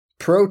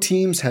Pro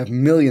teams have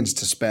millions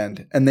to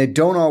spend, and they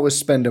don't always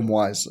spend them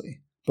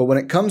wisely. But when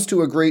it comes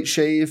to a great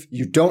shave,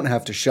 you don't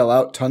have to shell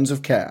out tons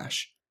of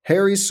cash.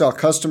 Harry's saw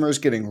customers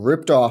getting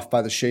ripped off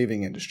by the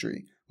shaving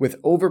industry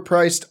with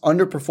overpriced,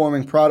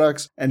 underperforming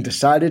products and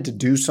decided to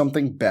do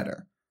something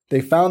better. They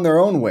found their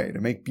own way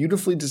to make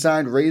beautifully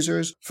designed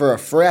razors for a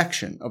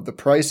fraction of the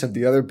price of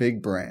the other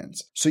big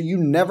brands, so you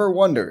never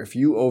wonder if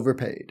you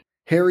overpaid.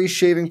 Harry's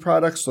shaving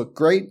products look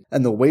great,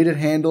 and the weighted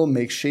handle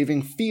makes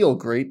shaving feel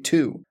great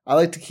too. I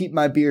like to keep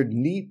my beard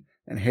neat,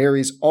 and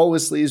Harry's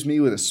always leaves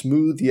me with a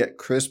smooth yet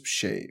crisp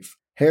shave.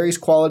 Harry's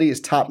quality is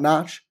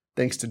top-notch,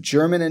 thanks to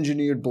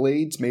German-engineered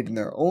blades made in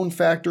their own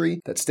factory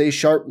that stay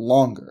sharp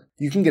longer.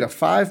 You can get a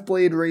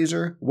 5-blade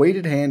razor,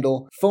 weighted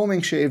handle,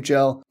 foaming shave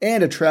gel,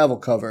 and a travel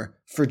cover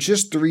for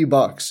just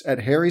 $3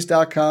 at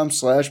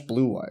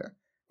harrys.com/bluewire.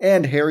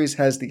 And Harry's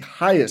has the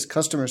highest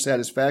customer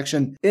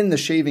satisfaction in the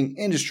shaving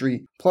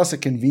industry, plus a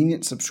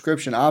convenient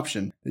subscription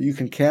option that you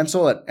can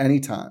cancel at any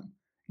time.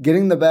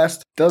 Getting the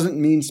best doesn't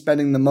mean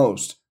spending the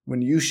most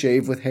when you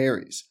shave with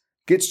Harry's.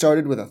 Get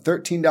started with a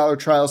 $13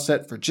 trial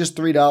set for just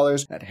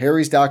 $3 at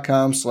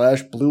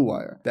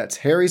harrys.com/bluewire. That's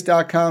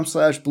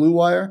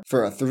harrys.com/bluewire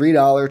for a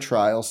 $3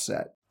 trial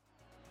set.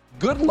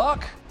 Good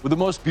luck with the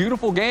most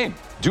beautiful game.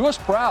 Do us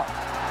proud.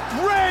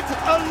 Red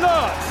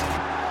alert!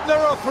 They're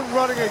up and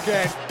running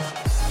again.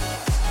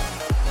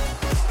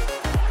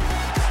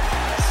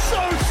 So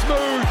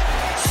smooth,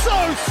 so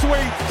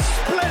sweet,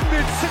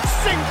 splendid,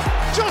 succinct,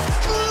 just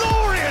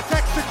glorious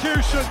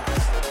execution.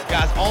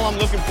 Guys, all I'm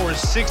looking for is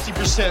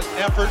 60%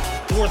 effort,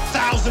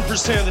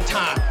 1,000% of the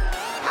time.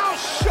 How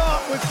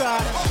sharp was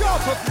that?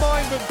 Sharp of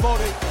mind and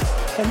body.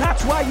 And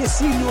that's why you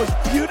see those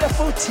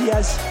beautiful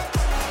tears.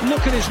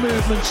 Look at his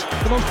movements.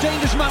 The most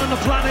dangerous man on the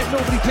planet.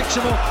 Nobody picks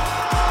him up.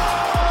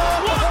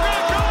 What a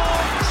goal!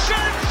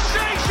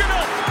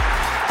 Sensational!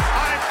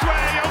 I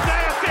swear you'll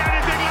never see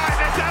anything like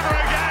this ever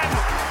again.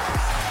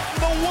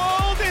 The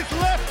world is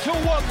left to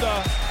wonder,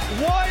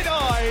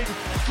 wide-eyed,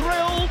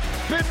 thrilled,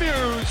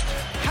 bemused.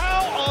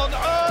 How on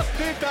earth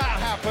did that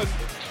happen?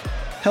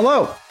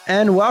 Hello,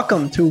 and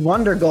welcome to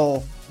Wonder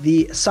Goal,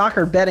 the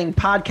soccer betting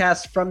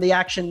podcast from the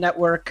Action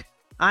Network.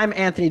 I'm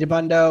Anthony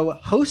Dabbundo,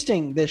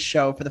 hosting this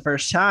show for the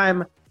first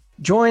time,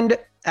 joined,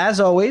 as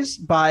always,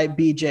 by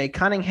BJ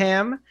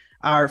Cunningham,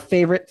 our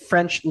favorite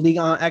French Ligue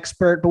 1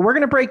 expert. But we're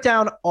going to break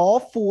down all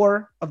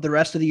 4 of the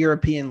rest of the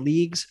European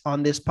leagues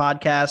on this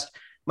podcast.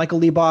 Michael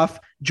Leboff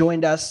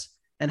joined us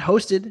and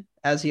hosted,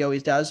 as he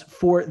always does,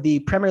 for the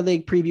Premier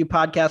League preview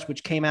podcast,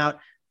 which came out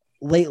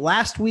late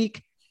last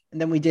week.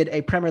 And then we did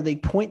a Premier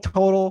League point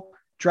total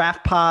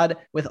draft pod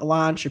with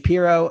Alon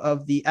Shapiro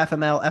of the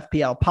FML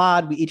FPL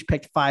pod. We each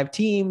picked 5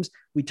 teams.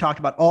 We talked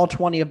about all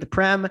 20 of the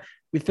Prem.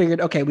 We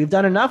figured, okay, we've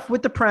done enough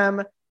with the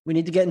Prem. We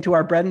need to get into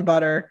our bread and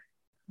butter,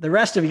 the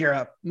rest of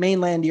Europe,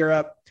 mainland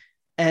Europe.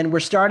 And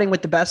we're starting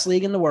with the best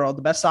league in the world,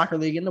 the best soccer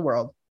league in the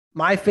world.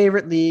 My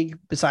favorite league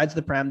besides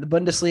the Prem, the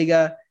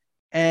Bundesliga.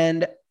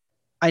 And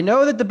I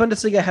know that the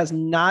Bundesliga has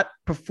not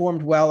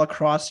performed well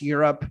across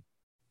Europe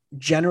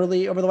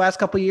generally over the last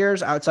couple of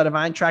years outside of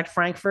Eintracht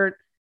Frankfurt.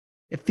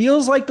 It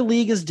feels like the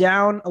league is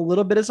down a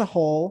little bit as a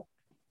whole,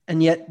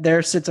 and yet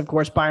there sits, of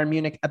course, Bayern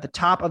Munich at the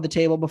top of the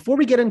table. Before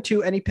we get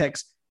into any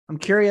picks, I'm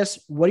curious,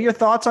 what are your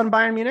thoughts on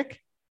Bayern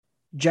Munich?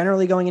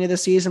 Generally going into the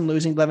season,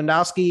 losing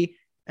Lewandowski,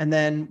 and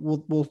then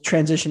we'll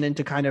transition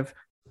into kind of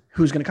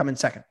who's going to come in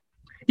second.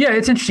 Yeah,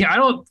 it's interesting. I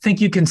don't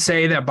think you can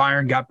say that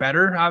Bayern got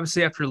better,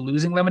 obviously, after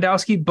losing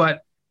Lewandowski,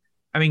 but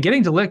I mean,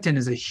 getting De Ligt in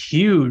is a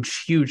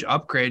huge, huge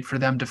upgrade for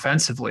them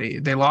defensively.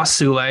 They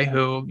lost Sule,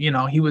 who,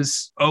 he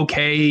was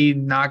okay,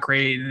 not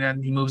great, and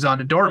then he moves on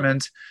to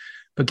Dortmund.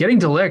 But getting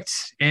De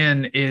Ligt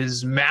in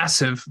is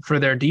massive for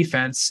their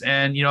defense.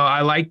 And,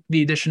 I like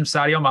the addition of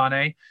Sadio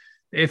Mane.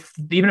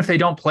 Even if they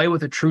don't play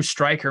with a true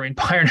striker, I mean,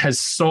 Bayern has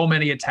so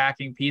many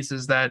attacking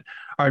pieces that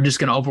are just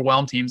going to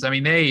overwhelm teams. I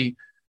mean, they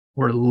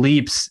were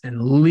leaps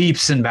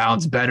and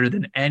bounds better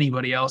than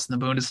anybody else in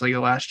the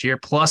Bundesliga last year.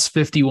 Plus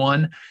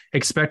 51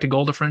 expected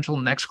goal differential.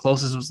 Next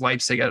closest was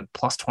Leipzig at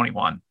plus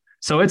 21.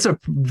 So it's a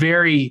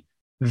very,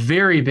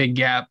 very big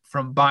gap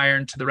from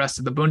Bayern to the rest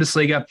of the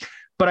Bundesliga.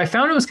 But I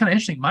found it was kind of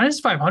interesting. Minus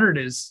 500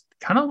 is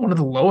kind of one of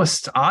the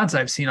lowest odds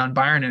I've seen on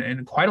Bayern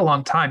in quite a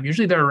long time.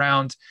 Usually they're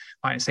around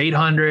minus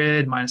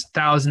 800, minus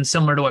 1,000,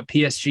 similar to what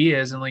PSG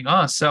is in Ligue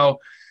 1. So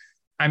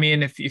I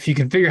mean, if you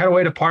can figure out a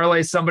way to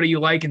parlay somebody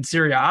you like in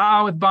Serie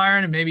A with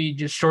Bayern and maybe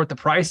just short the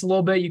price a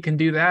little bit, you can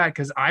do that,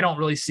 because I don't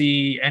really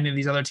see any of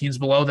these other teams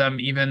below them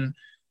even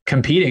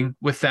competing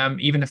with them,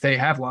 even if they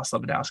have lost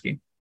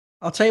Lewandowski.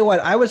 I'll tell you what,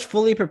 I was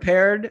fully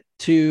prepared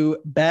to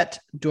bet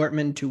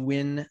Dortmund to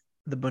win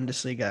the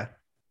Bundesliga.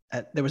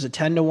 There was a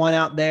 10-1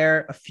 out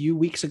there a few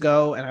weeks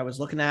ago, and I was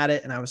looking at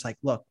it, and I was like,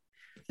 look,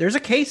 there's a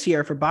case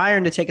here for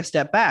Bayern to take a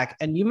step back.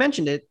 And you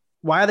mentioned it.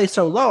 Why are they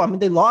so low? I mean,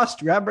 they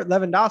lost Robert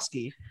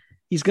Lewandowski.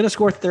 He's going to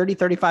score 30,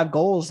 35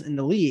 goals in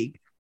the league.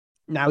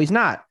 Now he's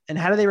not. And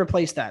how do they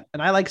replace that?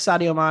 And I like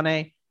Sadio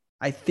Mane.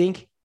 I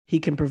think he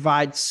can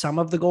provide some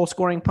of the goal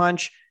scoring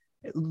punch.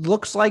 It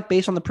looks like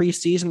based on the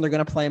preseason, they're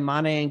going to play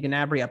Mane and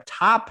Gnabry up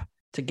top.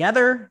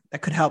 together.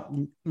 That could help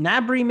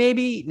Gnabry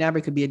maybe.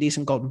 Gnabry could be a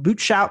decent golden boot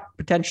shout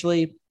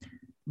potentially.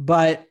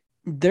 But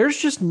there's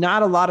just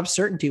not a lot of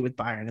certainty with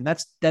Bayern,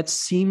 and that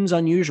seems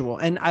unusual.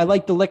 And I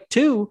like De Ligt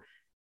too,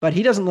 but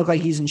he doesn't look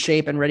like he's in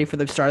shape and ready for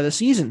the start of the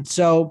season.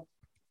 So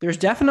there's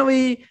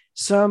definitely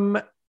some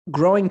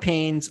growing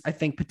pains, I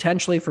think,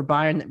 potentially for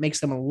Bayern that makes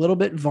them a little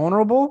bit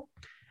vulnerable.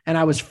 And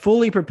I was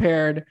fully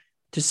prepared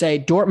to say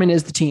Dortmund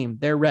is the team.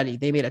 They're ready.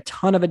 They made a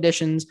ton of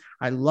additions.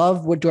 I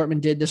love what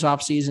Dortmund did this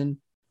offseason.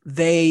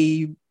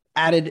 They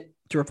added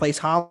to replace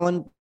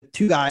Haaland,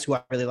 two guys who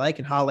I really like,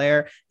 in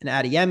Haller and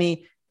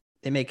Adeyemi.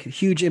 They make a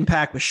huge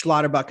impact with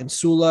Schlotterbuck and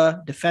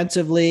Sula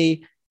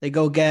defensively. They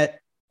go get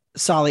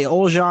Salih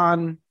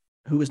Oljan,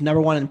 who was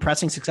number one in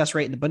pressing success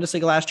rate in the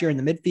Bundesliga last year in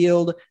the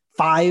midfield,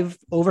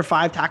 over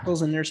five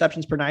tackles and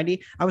interceptions per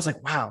 90. I was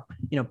like, wow,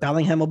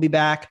 Bellingham will be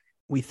back.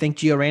 We think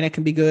Gio Reyna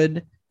can be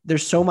good.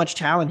 There's so much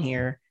talent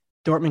here.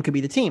 Dortmund could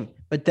be the team.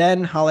 But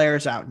then Haller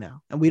is out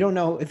now, and we don't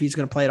know if he's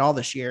going to play at all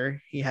this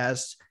year. He had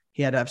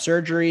to have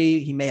surgery.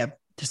 He may have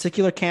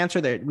testicular cancer.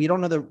 That we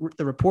don't know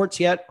the reports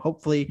yet.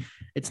 Hopefully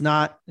it's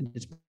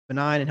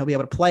benign and he'll be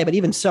able to play, but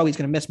even so, he's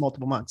going to miss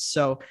multiple months.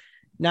 So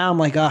now I'm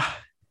like,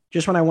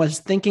 just when I was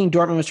thinking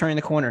Dortmund was turning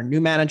the corner,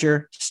 new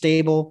manager,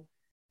 stable,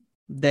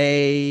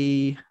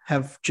 they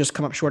have just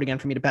come up short again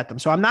for me to bet them.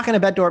 So I'm not going to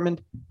bet Dortmund,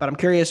 but I'm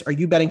curious, are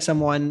you betting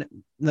someone?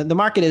 The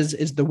market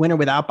is the winner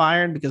without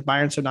Bayern because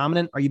Bayern's so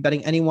dominant. Are you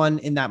betting anyone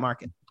in that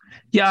market?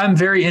 Yeah, I'm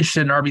very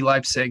interested in RB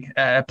Leipzig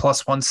at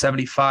plus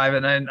 175.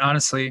 And then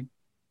honestly,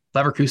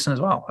 Leverkusen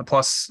as well at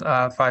plus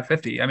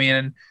 550. I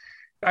mean,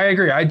 I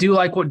agree. I do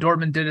like what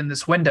Dortmund did in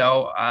this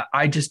window.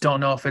 I just don't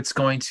know if it's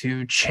going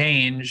to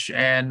change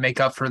and make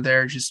up for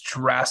their just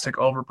drastic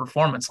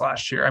overperformance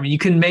last year. I mean, you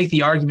can make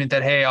the argument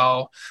that, hey,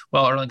 Erling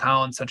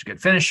Haaland's such a good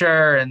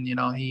finisher and,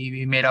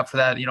 he made up for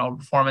that,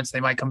 performance. They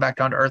might come back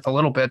down to earth a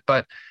little bit,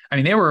 but I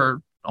mean, they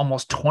were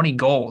almost 20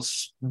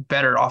 goals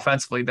better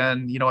offensively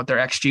than, what their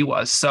XG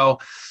was. So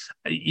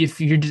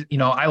if you're,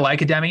 I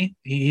like Adeyemi,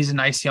 he's a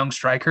nice young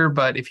striker,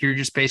 but if you're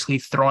just basically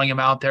throwing him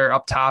out there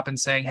up top and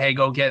saying, hey,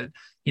 go get,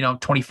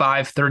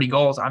 25, 30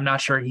 goals, I'm not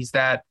sure he's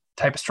that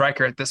type of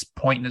striker at this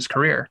point in his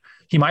career.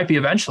 He might be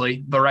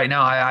eventually, but right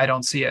now I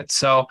don't see it.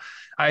 So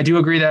I do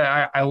agree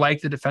that I like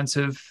the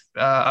defensive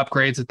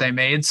upgrades that they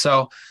made.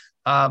 So,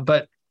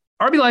 but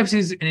RB Leipzig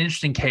is an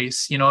interesting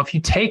case. If you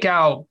take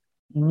out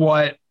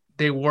what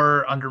they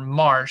were under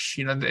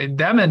Marsch,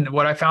 them, and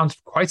what I found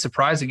quite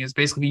surprising is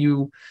basically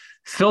you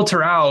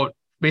filter out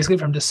basically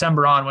from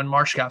December on when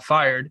Marsch got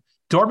fired.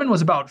 Dortmund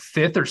was about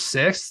 5th or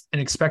 6th in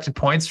expected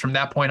points from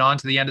that point on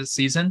to the end of the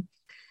season.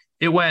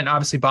 It went,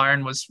 obviously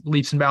Bayern was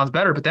leaps and bounds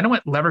better, but then it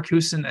went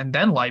Leverkusen and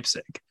then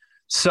Leipzig.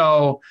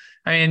 So,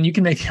 I mean, you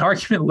can make the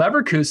argument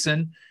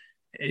Leverkusen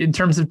in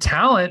terms of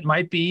talent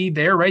might be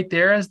there right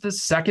there as the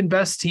second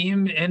best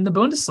team in the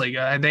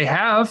Bundesliga. They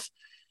have,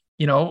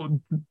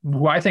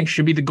 who I think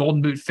should be the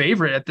Golden Boot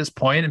favorite at this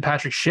point in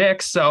Patrick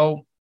Schick.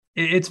 So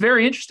it's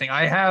very interesting.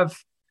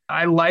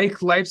 I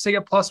like Leipzig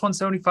at plus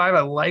 175. I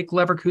like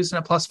Leverkusen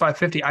at plus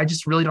 550. I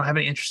just really don't have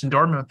any interest in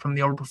Dortmund from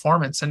the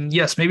overperformance. And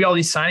yes, maybe all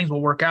these signings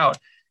will work out,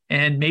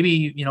 and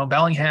maybe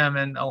Bellingham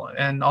and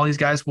all these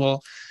guys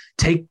will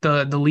take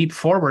the leap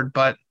forward.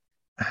 But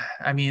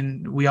I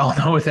mean, we all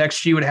know with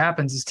XG what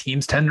happens is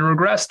teams tend to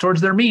regress towards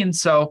their mean.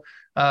 So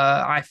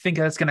I think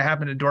that's going to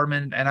happen to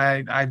Dortmund, and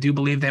I do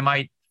believe they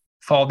might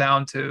fall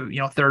down to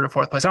 3rd or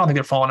 4th place. I don't think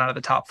they're falling out of the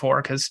top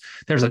 4 because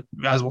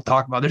as we'll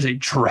talk about, there's a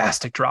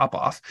drastic drop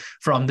off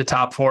from the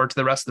top 4 to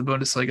the rest of the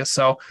Bundesliga.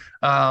 So,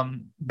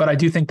 but I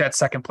do think that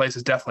second place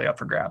is definitely up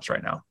for grabs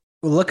right now.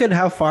 Well, look at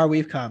how far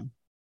we've come.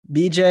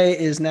 BJ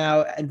is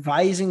now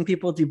advising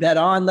people to bet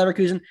on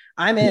Leverkusen.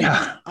 I'm in.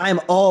 Yeah. I'm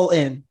all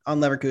in on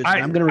Leverkusen.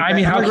 I'm going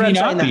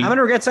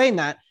to regret saying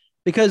that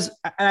because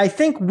I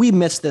think we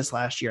missed this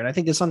last year, and I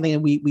think it's something that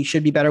we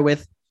should be better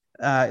with.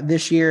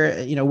 This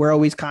year, we're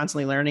always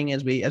constantly learning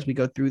as we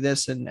go through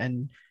this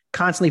and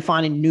constantly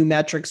finding new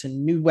metrics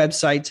and new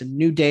websites and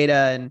new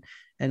data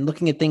and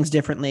looking at things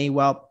differently.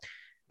 Well,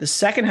 the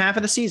second half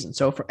of the season,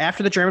 so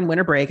after the German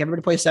winter break,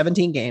 everybody plays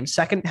 17 games.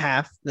 Second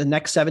half, the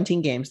next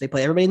 17 games, they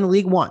play everybody in the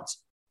league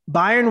once.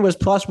 Bayern was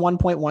plus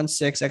 1.16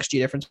 XG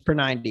difference per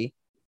 90.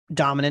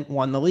 Dominant,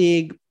 won the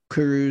league,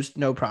 cruised,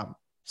 no problem.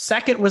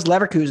 Second was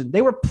Leverkusen.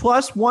 They were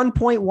plus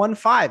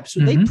 1.15.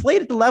 So they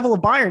played at the level of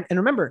Bayern. And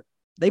remember,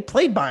 they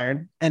played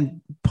Bayern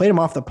and played them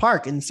off the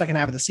park in the second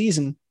half of the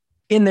season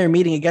in their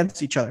meeting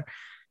against each other.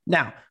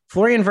 Now,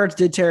 Florian Wirtz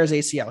did tear his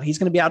ACL. He's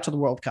going to be out to the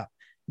World Cup.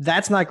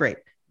 That's not great.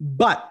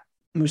 But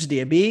Moussa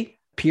Diaby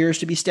appears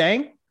to be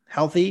staying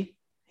healthy.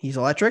 He's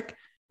electric.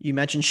 You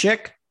mentioned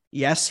Schick.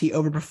 Yes, he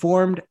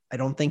overperformed. I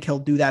don't think he'll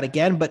do that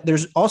again. But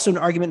there's also an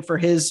argument for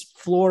his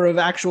floor of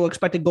actual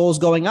expected goals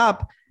going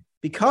up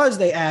because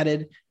they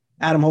added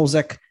Adam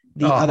Holzek.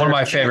 One of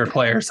my favorite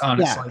players,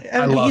 honestly.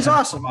 Yeah, and he's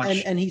awesome.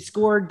 And he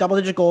scored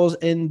double-digit goals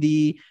in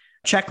the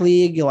Czech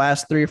league the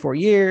last 3 or 4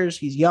 years.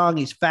 He's young.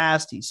 He's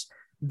fast. He's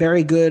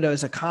very good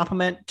as a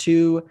complement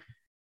to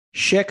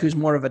Schick, who's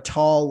more of a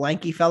tall,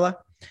 lanky fella.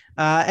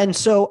 And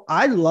so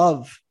I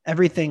love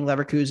everything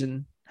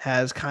Leverkusen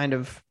has kind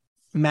of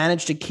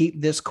managed to keep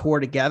this core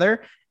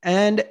together.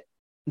 And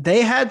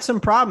they had some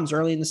problems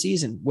early in the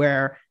season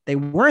where they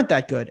weren't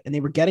that good and they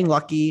were getting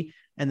lucky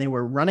and they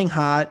were running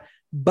hot,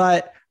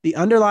 but the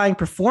underlying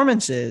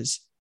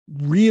performances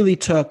really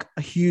took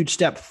a huge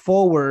step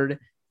forward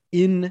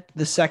in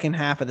the second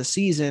half of the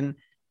season.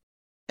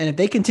 And if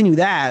they continue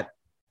that,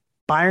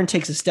 Bayern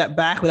takes a step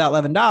back without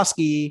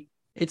Lewandowski.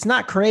 It's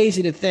not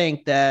crazy to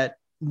think that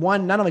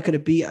one, not only could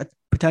it be a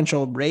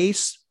potential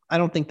race, I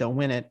don't think they'll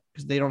win it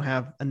because they don't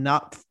have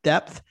enough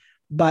depth,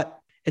 but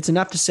it's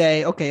enough to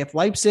say, okay, if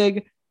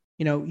Leipzig,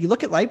 you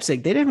look at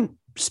Leipzig, they didn't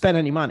spend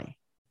any money.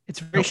 It's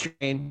very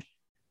strange.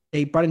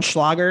 They brought in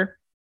Schlager,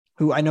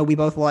 who I know we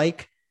both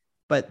like,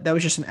 but that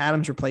was just an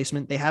Adams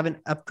replacement. They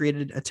haven't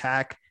upgraded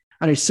attack.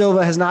 Andre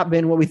Silva has not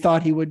been what we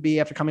thought he would be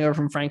after coming over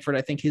from Frankfurt.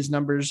 I think his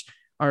numbers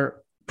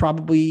are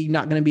probably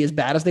not going to be as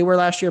bad as they were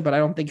last year, but I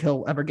don't think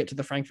he'll ever get to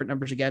the Frankfurt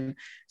numbers again.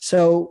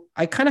 So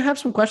I kind of have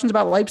some questions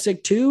about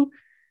Leipzig too.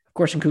 Of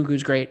course,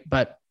 Nkunku's great,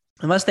 but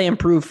unless they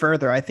improve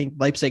further, I think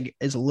Leipzig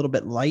is a little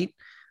bit light.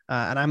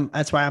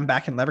 That's why I'm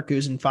back in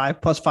Leverkusen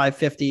 5 plus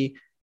 550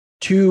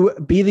 to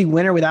be the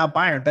winner without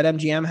Bayern.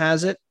 BetMGM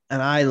has it,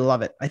 and I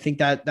love it. I think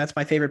that's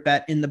my favorite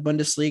bet in the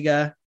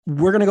Bundesliga.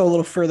 We're going to go a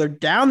little further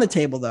down the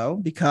table, though,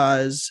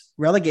 because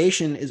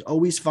relegation is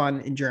always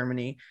fun in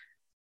Germany.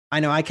 I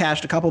know I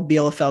cashed a couple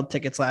Bielefeld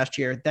tickets last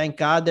year. Thank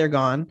God they're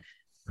gone.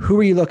 Who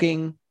are you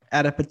looking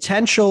at a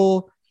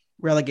potential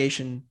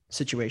relegation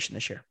situation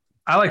this year?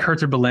 I like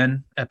Hertha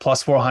Berlin at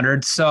plus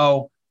 400.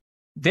 So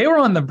they were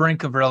on the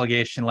brink of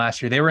relegation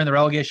last year. They were in the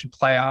relegation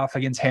playoff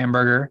against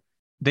Hamburger.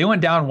 They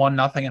went down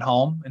 1-0 at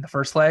home in the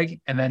first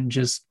leg and then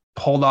just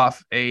pulled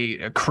off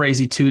a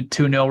crazy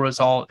 2-0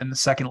 result in the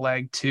second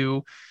leg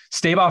to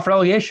stave off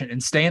relegation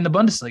and stay in the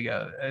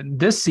Bundesliga. And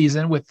this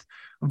season with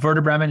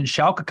Werder Bremen and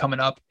Schalke coming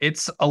up,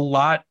 it's a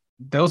lot.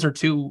 Those are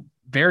two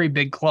very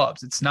big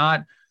clubs. It's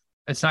not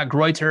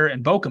Greuther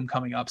and Bochum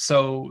coming up.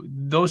 So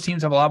those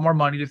teams have a lot more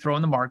money to throw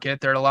in the market.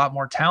 They're a lot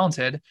more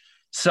talented.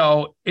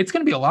 So it's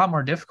going to be a lot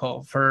more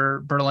difficult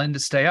for Berlin to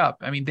stay up.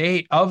 I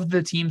mean, of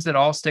the teams that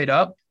all stayed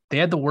up, they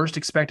had the worst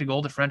expected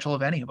goal differential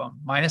of any of them,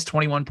 minus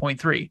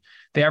 21.3.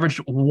 They averaged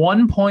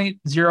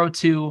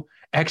 1.02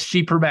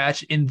 XG per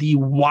match in the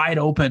wide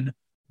open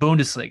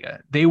Bundesliga.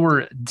 They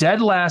were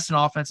dead last in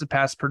offensive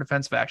pass per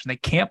defensive action. They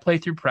can't play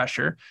through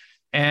pressure.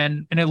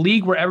 And in a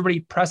league where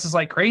everybody presses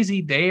like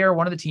crazy, they are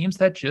one of the teams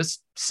that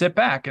just sit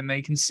back and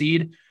they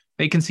conceded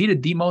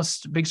the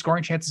most big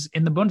scoring chances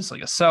in the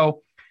Bundesliga.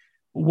 So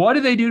what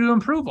did they do to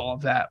improve all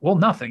of that? Well,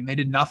 nothing. They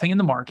did nothing in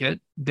the market.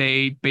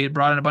 They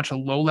brought in a bunch of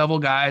low-level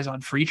guys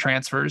on free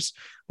transfers.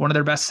 One of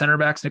their best center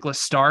backs, Nicholas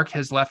Stark,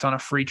 has left on a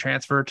free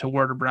transfer to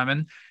Werder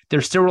Bremen.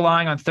 They're still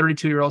relying on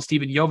 32-year-old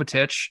Steven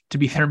Jovetic to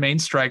be their main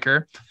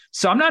striker.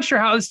 So I'm not sure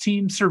how this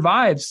team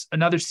survives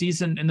another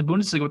season in the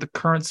Bundesliga with the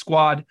current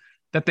squad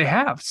that they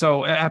have.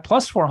 So at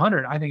plus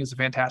 400, I think is a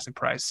fantastic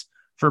price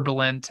for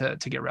Berlin to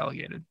get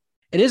relegated.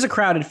 It is a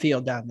crowded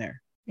field down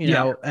there,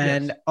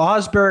 and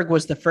Augsburg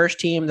was the first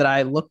team that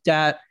I looked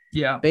at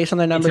based on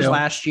their numbers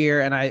last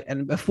year.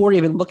 And before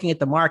even looking at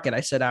the market,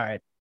 I said, all right,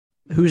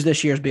 who's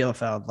this year's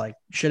Bielefeld? Like,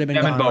 should have been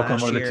gone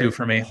Bochum were the two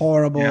for me.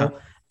 Horrible. Yeah.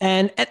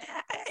 And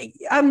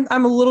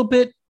I'm a little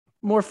bit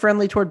more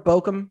friendly toward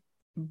Bochum,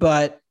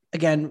 but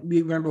again,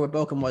 we remember what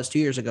Bochum was 2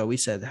 years ago. We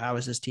said, how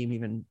is this team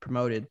even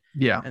promoted?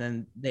 Yeah. And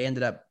then they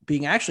ended up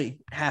being actually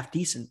half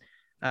decent.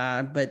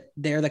 But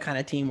they're the kind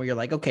of team where you're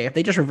like, okay, if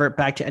they just revert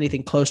back to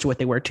anything close to what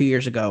they were 2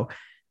 years ago,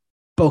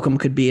 Bochum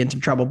could be in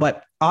some trouble.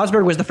 But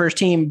Augsburg was the first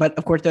team, but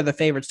of course they're the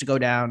favorites to go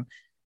down.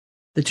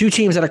 The two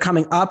teams that are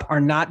coming up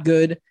are not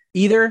good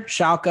either.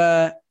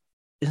 Schalke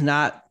is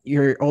not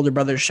your older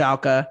brother's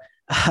Schalke.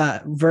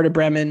 Werder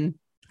Bremen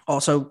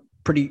also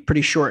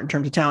pretty short in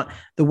terms of talent.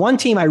 The one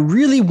team I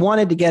really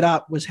wanted to get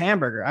up was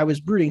Hamburger. I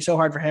was rooting so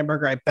hard for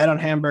Hamburger. I bet on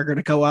Hamburger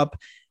to go up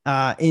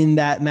in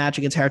that match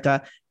against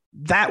Hertha.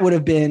 That would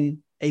have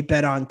been a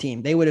bet on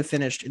team. They would have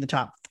finished in the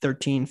top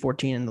 13,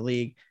 14 in the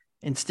league.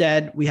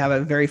 Instead, we have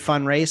a very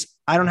fun race.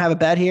 I don't have a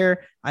bet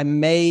here. I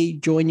may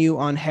join you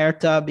on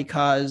Hertha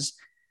because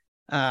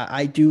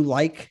I do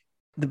like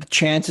the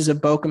chances of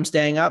Bochum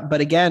staying up.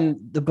 But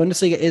again, the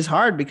Bundesliga is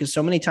hard because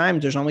so many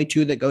times there's only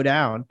two that go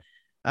down.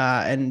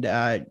 And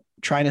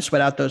trying to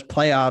sweat out those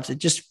playoffs, it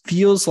just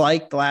feels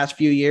like the last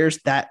few years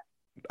that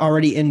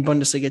already in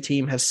Bundesliga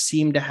team has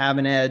seemed to have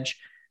an edge.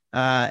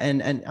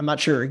 And I'm not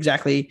sure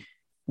exactly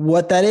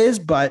what that is,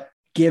 but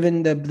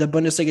given the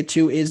Bundesliga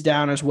 2 is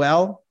down as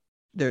well,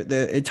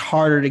 it's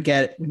harder to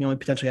get when you only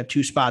potentially have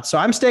two spots. So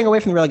I'm staying away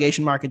from the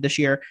relegation market this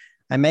year.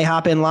 I may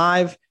hop in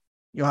live.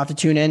 You'll have to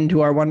tune in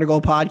to our Wonder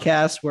Goal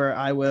podcast where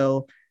I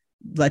will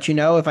let you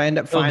know if I end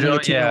up finding a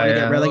team to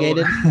get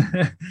relegated.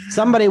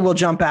 Somebody will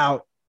jump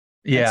out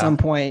at some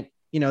point.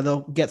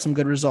 They'll get some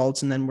good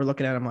results, and then we're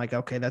looking at them like,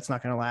 okay, that's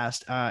not going to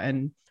last.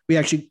 And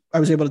I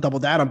was able to double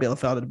down on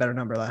Bielefeld at a better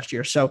number last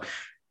year. So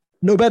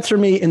no bets for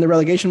me in the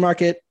relegation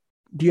market.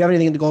 Do you have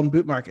anything in the Golden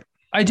Boot market?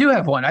 I do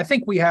have one. I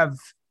think we have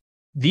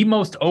the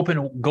most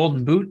open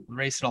Golden Boot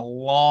race in a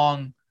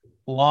long,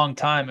 long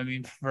time. I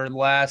mean, for the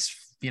last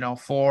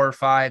 4,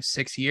 5,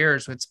 6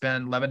 years, it's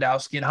been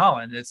Lewandowski and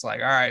Haaland. It's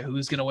like, all right,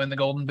 who's going to win the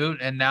Golden Boot?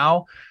 And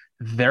now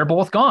they're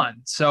both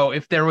gone. So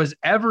if there was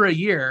ever a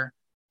year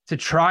to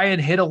try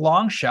and hit a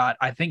long shot,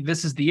 I think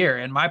this is the year.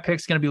 And my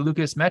pick's going to be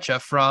Lucas Mecha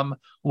from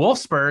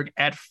Wolfsburg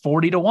at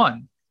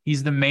 40-1.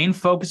 He's the main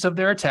focus of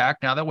their attack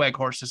now that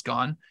Weghorst is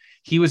gone.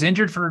 He was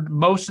injured for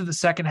most of the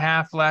second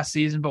half last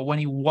season, but when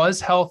he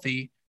was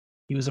healthy,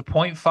 he was a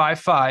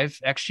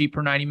 0.55 XG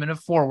per 90 minute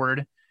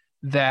forward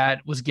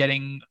that was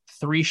getting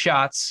 3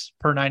 shots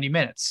per 90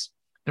 minutes.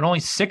 There are only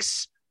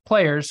 6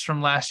 players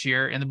from last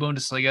year in the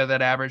Bundesliga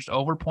that averaged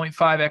over 0.5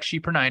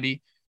 XG per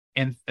 90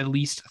 and at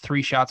least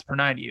 3 shots per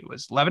 90. It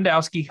was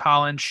Lewandowski,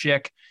 Haaland,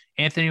 Schick,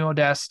 Anthony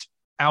Modeste,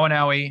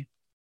 Awanawi,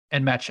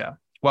 and Mecha.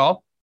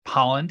 Well,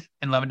 Haaland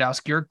and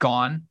Lewandowski are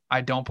gone.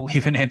 I don't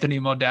believe in Anthony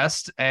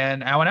Modeste,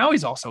 and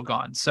Awanawi's also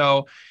gone.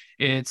 So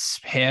it's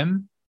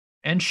him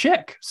and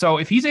Schick. So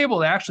if he's able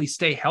to actually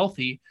stay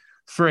healthy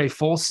for a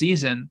full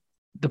season,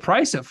 the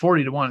price at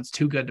 40-1 is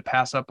too good to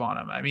pass up on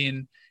him. I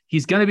mean,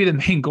 he's going to be the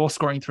main goal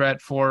scoring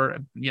threat for,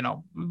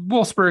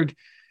 Wolfsburg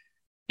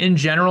in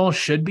general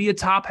should be a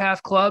top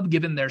half club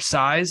given their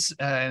size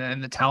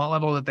and the talent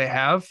level that they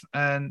have.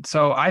 And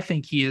so I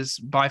think he is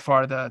by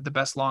far the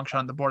best long shot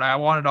on the board. I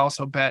wanted to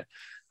also bet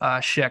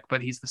Schick,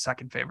 but he's the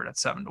second favorite at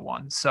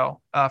 7-1.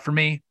 So for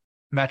me,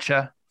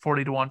 Mecha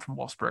 40-1 from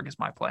Wolfsburg is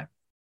my play.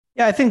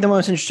 Yeah, I think the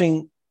most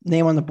interesting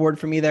name on the board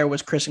for me there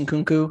was Chris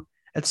Nkunku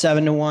at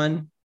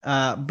 7-1.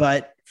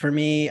 But for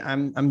me,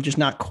 I'm just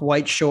not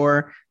quite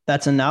sure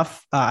that's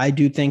gnuf. I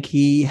do think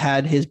he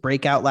had his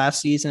breakout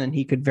last season and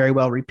he could very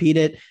well repeat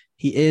it.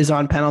 He is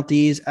on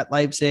penalties at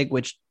Leipzig,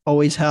 which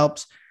always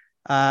helps.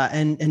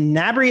 And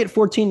Gnabry at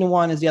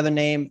 14-1 is the other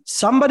name.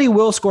 Somebody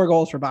will score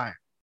goals for Bayern.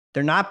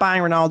 They're not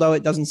buying Ronaldo,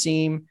 it doesn't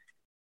seem.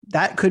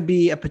 That could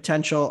be a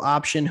potential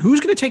option. Who's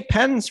going to take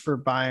pens for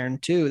Bayern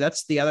too?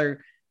 That's the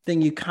other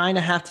thing you kind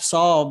of have to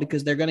solve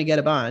because they're going to get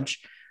a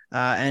bunch.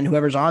 And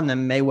whoever's on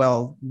them may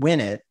well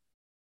win it.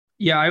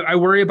 Yeah, I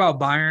worry about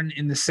Bayern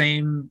in the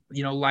same,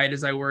 light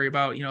as I worry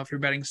about, if you're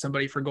betting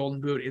somebody for Golden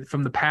Boot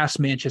from the past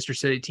Manchester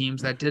City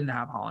teams that didn't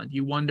have Haaland.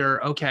 You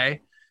wonder,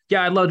 okay,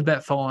 yeah, I'd love to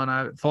bet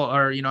Foden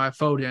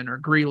or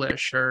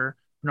Grealish or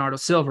Bernardo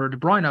Silva or De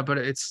Bruyne, but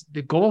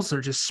the goals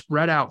are just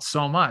spread out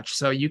so much.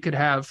 So you could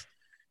have,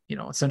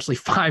 essentially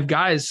 5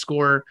 guys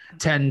score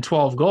 10,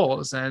 12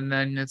 goals. And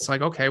then it's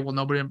like, okay, well,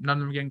 none of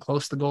them are getting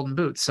close to the Golden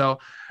Boot. So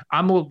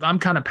I'm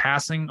kind of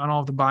passing on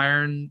all of the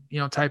Bayern,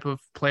 type of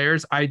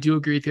players. I do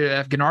agree with you that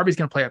if Gnabry's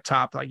going to play up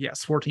top, like,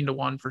 yes,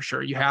 14-1 for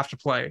sure. You have to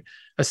play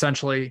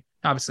essentially,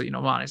 obviously,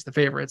 Mane's the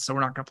favorite, so we're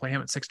not going to play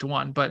him at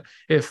 6-1. But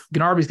if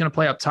Gnabry's going to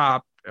play up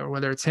top, or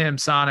whether it's him,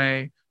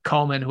 Sane,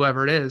 Coleman,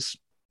 whoever it is,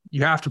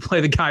 you have to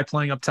play the guy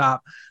playing up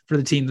top for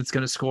the team that's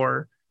going to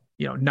score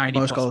 90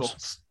 plus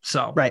goals.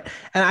 So right.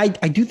 And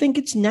I do think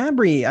it's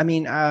Gnabry. I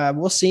mean,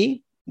 we'll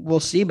see,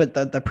 but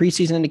the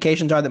preseason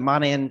indications are that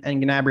Mane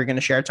and Gnabry are going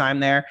to share time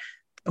there.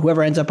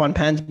 Whoever ends up on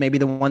pens may be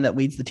the one that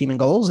leads the team in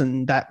goals,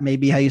 and that may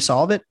be how you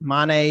solve it.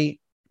 Mane,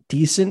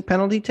 decent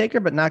penalty taker,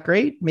 but not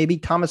great. Maybe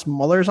Thomas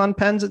Muller's on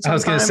pens at some time. I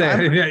was going to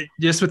say,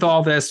 just with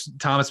all this,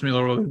 Thomas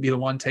Muller will be the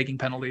one taking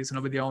penalties, and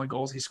it'll be the only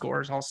goals he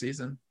scores all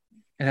season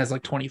and has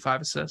like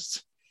 25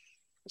 assists.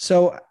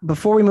 So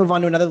before we move on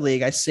to another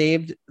league, I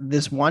saved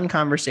this one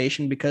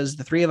conversation because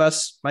the three of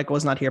us, Michael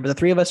was not here, but the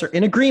three of us are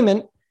in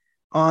agreement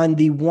on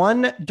the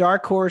one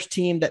dark horse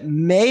team that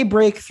may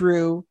break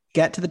through,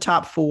 get to the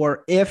top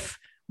 4 if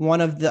one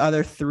of the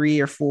other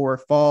 3 or 4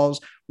 falls.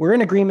 We're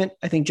in agreement,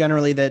 I think,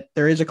 generally that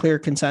there is a clear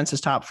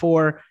consensus top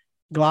 4.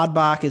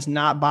 Gladbach is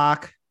not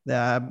Bach,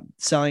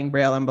 selling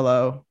Breel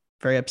Embolo,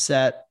 very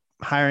upset,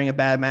 hiring a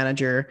bad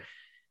manager.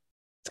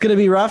 It's going to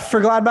be rough for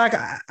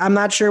Gladbach. I'm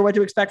not sure what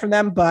to expect from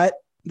them, but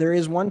there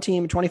is one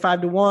team,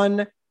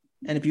 25-1.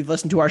 And if you've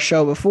listened to our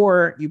show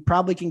before, you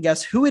probably can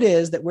guess who it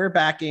is that we're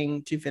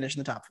backing to finish in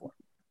the top 4.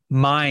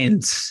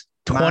 Mainz,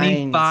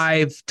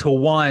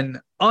 25-1.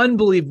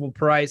 Unbelievable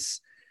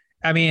price.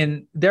 I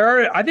mean,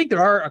 I think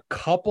there are a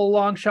couple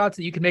long shots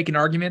that you can make an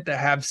argument that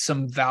have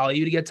some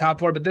value to get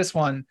top 4, but this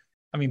one,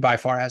 I mean, by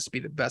far has to be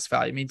the best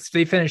value. I mean,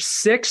 they finished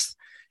 6th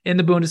in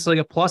the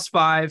Bundesliga,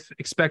 +5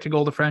 expected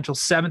goal differential,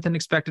 7th in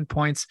expected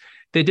points.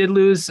 They did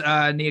lose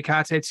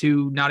Niakate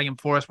to Nottingham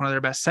Forest, one of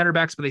their best center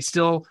backs, but they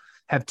still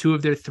have 2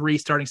 of their 3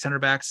 starting center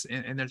backs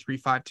in their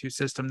 3-5-2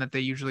 system that they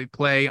usually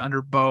play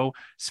under Bo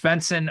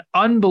Svensson.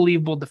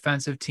 Unbelievable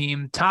defensive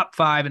team, top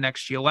 5 in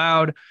XG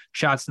allowed,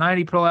 shots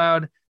 90 per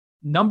allowed,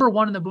 number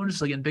 1 in the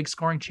Bundesliga in big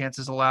scoring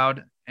chances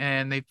allowed,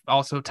 and they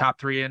also top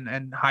 3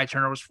 in high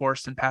turnovers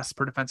forced and passes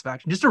per defensive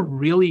action. Just a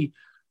really,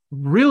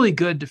 really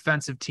good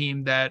defensive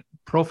team that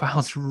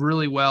profiles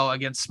really well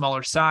against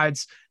smaller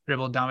sides. They're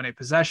able to dominate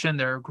possession.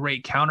 They're a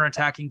great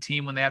counterattacking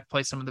team when they have to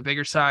play some of the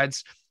bigger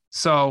sides.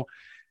 So,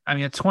 I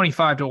mean, at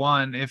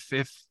 25-1,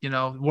 if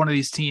one of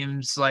these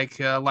teams like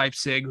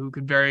Leipzig, who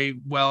could very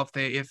well,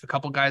 if a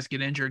couple guys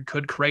get injured,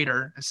 could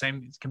crater. The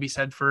same can be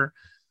said for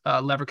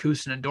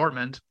Leverkusen and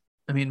Dortmund.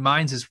 I mean,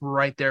 Mainz is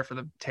right there for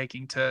the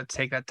taking to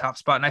take that top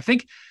spot. And I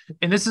think,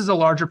 and this is a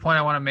larger point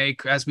I want to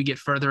make as we get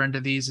further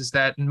into these, is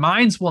that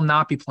Mainz will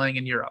not be playing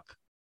in Europe.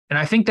 And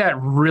I think that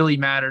really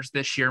matters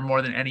this year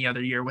more than any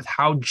other year with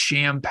how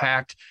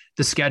jam-packed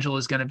the schedule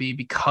is going to be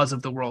because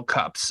of the World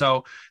Cup.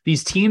 So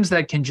these teams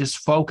that can just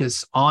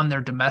focus on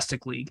their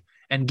domestic league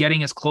and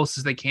getting as close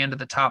as they can to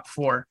the top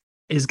 4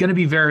 is going to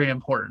be very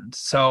important.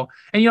 So,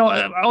 and,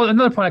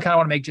 another point I kind of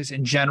want to make just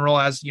in general,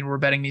 as, we're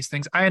betting these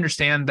things, I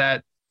understand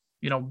that,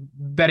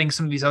 betting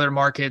some of these other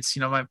markets,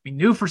 might be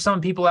new for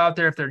some people out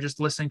there. If they're just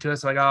listening to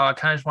us, like, oh, I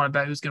kind of just want to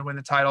bet who's going to win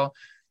the title.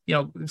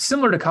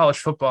 Similar to college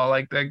football,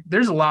 like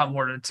there's a lot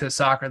more to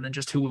soccer than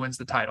just who wins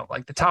the title.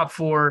 Like the top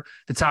 4,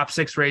 the top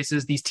 6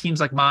 races, these teams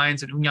like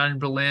Mainz and Union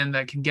Berlin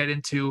that can get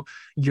into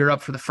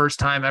Europe for the first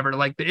time ever.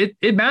 Like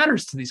it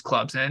matters to these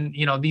clubs. And,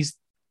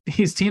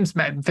 these teams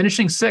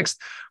finishing 6th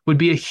would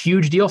be a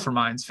huge deal for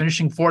Mainz.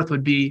 Finishing 4th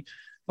would be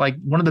like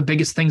one of the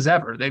biggest things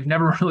ever. They've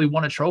never really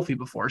won a trophy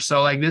before.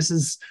 So like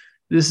this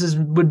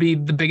would be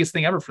the biggest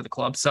thing ever for the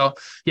club. So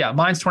yeah,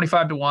 Mainz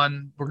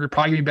 25-1. We're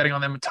probably gonna be betting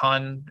on them a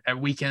ton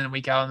at week in and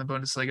week out in the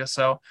Bundesliga.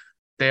 So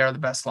they are the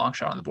best long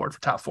shot on the board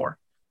for top 4.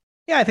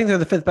 Yeah, I think they're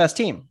the 5th best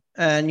team.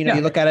 And you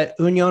look at it,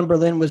 Union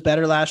Berlin was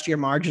better last year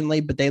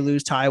marginally, but they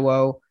lose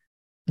Taiwo.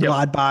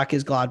 Gladbach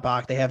is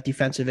Gladbach. They have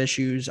defensive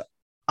issues.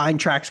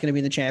 Eintracht's going to be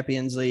in the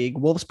Champions League.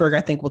 Wolfsburg,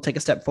 I think, will take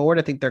a step forward.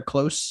 I think they're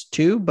close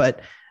too,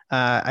 but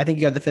I think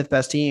you have the 5th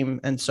best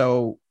team. And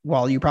so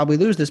while you probably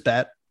lose this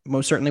bet,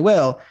 most certainly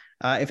will,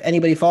 if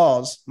anybody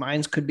falls,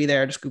 Mainz could be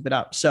there to scoop it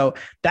up. So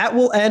that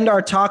will end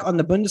our talk on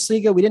the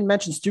Bundesliga. We didn't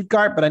mention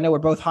Stuttgart, but I know we're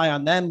both high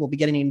on them. We'll be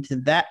getting into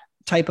that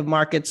type of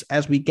markets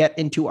as we get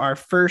into our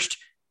first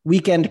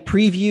weekend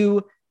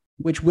preview,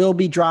 which will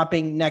be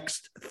dropping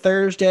next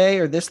Thursday,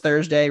 or this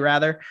Thursday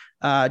rather,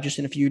 just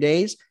in a few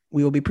days.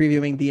 We will be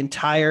previewing the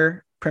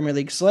entire Premier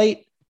League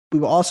slate. We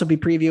will also be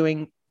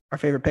previewing our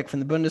favorite pick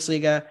from the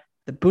Bundesliga.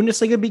 The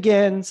Bundesliga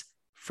begins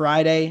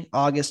Friday,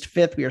 August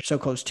 5th. We are so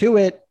close to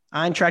it.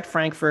 Eintracht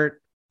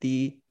Frankfurt,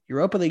 the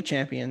Europa League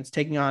champions,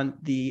 taking on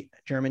the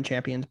German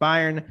champions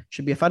Bayern.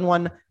 Should be a fun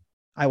one.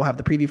 I will have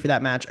the preview for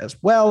that match as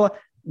well.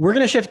 We're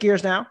going to shift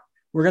gears now.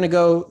 We're going to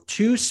go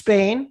to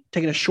Spain,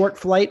 taking a short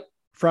flight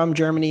from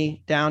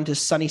Germany down to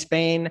sunny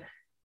Spain.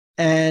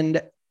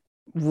 And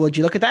would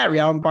you look at that?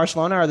 Real and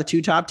Barcelona are the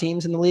 2 top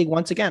teams in the league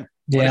once again.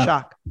 What a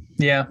shock.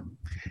 Yeah.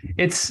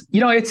 It's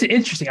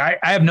interesting. I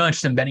have no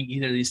interest in betting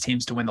either of these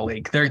teams to win the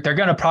league. They're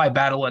going to probably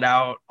battle it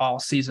out all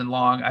season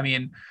long. I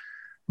mean,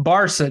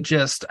 Barca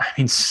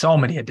so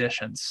many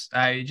additions.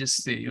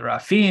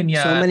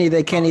 Rafinha. So many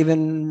they can't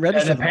even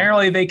register.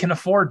 Apparently they can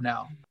afford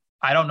now.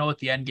 I don't know what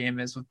the end game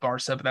is with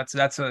Barca, but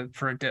that's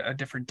for a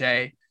different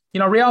day.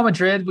 Real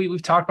Madrid,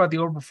 we've talked about the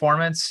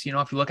overperformance.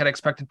 If you look at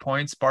expected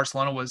points,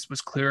 Barcelona was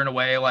clearing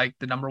away like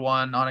the number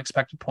 1 on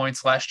expected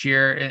points last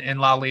year in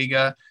La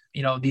Liga.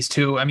 These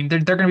two, they're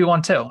going to be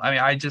 1 too.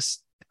 I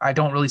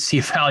don't really see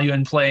value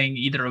in playing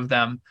either of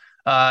them.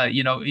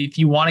 If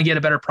you want to get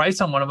a better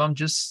price on one of them,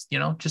 just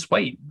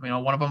wait.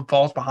 One of them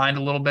falls behind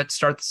a little bit to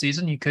start the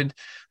season. You could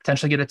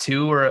potentially get a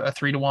 2 or a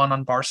 3-1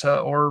 on Barca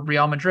or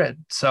Real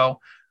Madrid.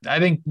 So I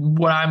think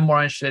what I'm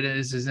more interested in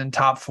is in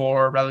top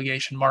 4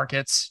 relegation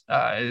markets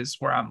is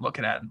where I'm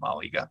looking at in La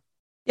Liga.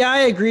 Yeah, I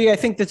agree. I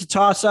think that's a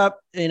toss up.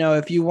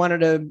 If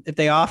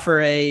they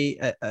offer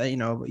you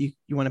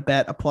want to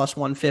bet a plus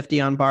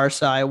 150 on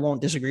Barca, I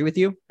won't disagree with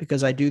you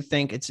because I do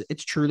think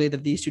it's truly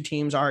that these 2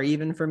 teams are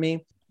even for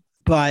me.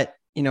 But,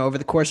 over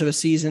the course of a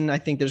season, I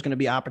think there's going to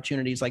be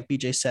opportunities, like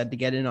BJ said, to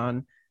get in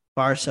on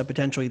Barca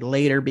potentially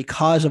later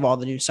because of all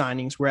the new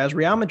signings. Whereas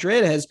Real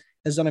Madrid has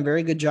done a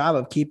very good job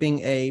of keeping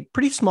a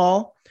pretty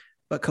small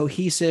but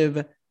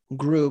cohesive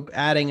group,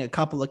 adding a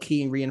couple of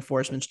key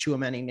reinforcements to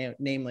them,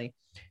 namely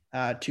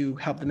to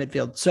help the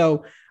midfield.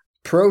 So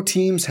pro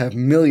teams have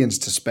millions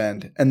to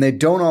spend, and they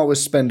don't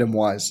always spend them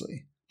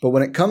wisely. But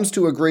when it comes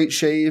to a great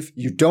shave,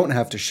 you don't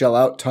have to shell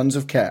out tons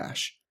of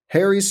cash.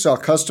 Harry's saw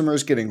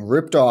customers getting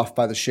ripped off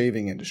by the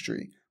shaving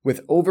industry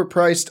with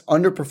overpriced,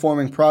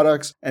 underperforming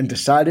products and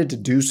decided to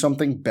do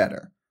something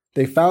better.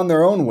 They found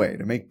their own way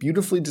to make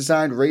beautifully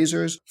designed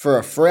razors for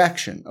a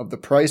fraction of the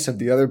price of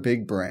the other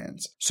big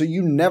brands, so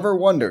you never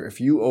wonder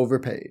if you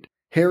overpaid.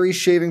 Harry's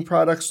shaving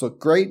products look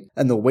great,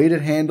 and the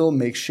weighted handle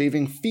makes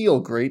shaving feel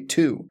great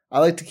too. I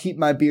like to keep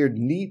my beard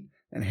neat,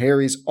 and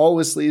Harry's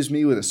always leaves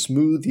me with a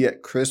smooth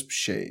yet crisp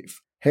shave.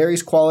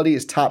 Harry's quality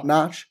is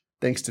top-notch,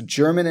 thanks to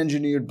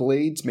German-engineered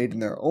blades made in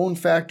their own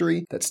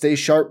factory that stay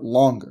sharp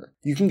longer.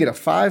 You can get a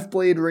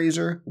 5-blade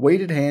razor,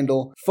 weighted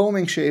handle,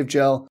 foaming shave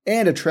gel,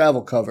 and a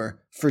travel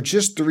cover for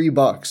just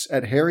 $3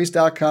 at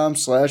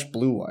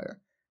harrys.com/bluewire.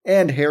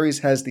 And Harry's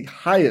has the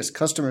highest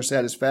customer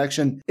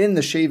satisfaction in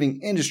the shaving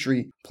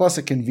industry, plus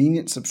a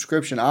convenient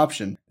subscription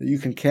option that you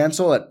can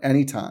cancel at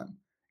any time.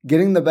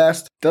 Getting the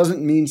best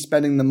doesn't mean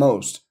spending the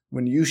most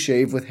when you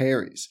shave with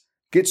Harry's.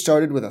 Get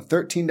started with a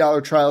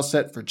 $13 trial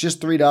set for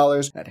just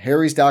 $3 at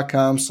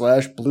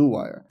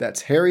harrys.com/bluewire.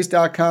 That's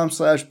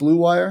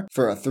harrys.com/bluewire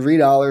for a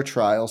 $3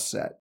 trial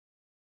set.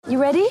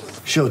 You ready?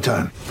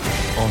 Showtime.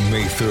 On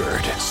May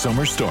 3rd,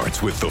 summer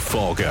starts with The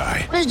Fall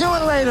Guy. What are you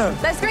doing later?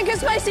 Let's drink a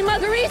spicy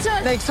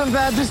margarita. Make some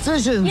bad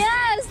decisions.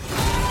 Yes.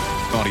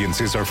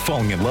 Audiences are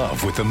falling in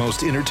love with the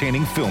most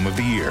entertaining film of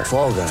the year.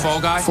 Fall Guy.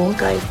 Fall Guy. Fall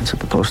Guy. That's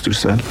what the poster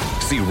said.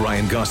 See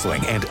Ryan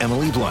Gosling and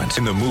Emily Blunt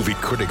in the movie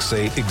critics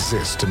say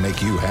exists to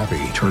make you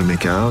happy. Trying to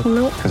make it out?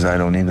 Nope. Because I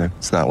don't either.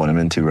 It's not what I'm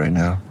into right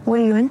now.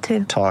 What are you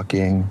into?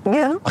 Talking.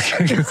 Yeah.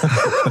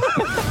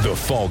 The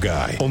Fall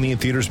Guy. Only in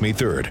theaters May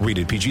 3rd.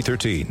 Rated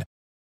PG-13.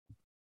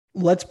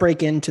 Let's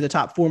break into the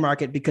top 4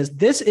 market, because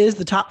this is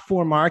the top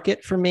 4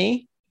 market for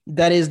me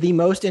that is the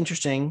most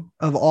interesting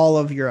of all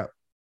of Europe,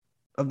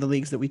 of the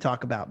leagues that we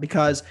talk about,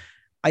 because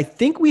I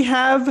think we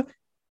have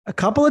a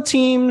couple of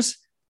teams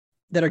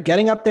that are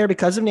getting up there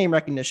because of name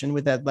recognition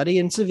with Atleti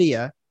and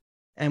Sevilla.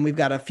 And we've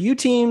got a few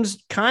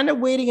teams kind of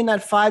waiting in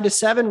that 5 to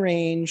 7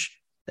 range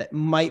that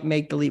might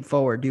make the leap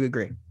forward. Do you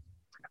agree?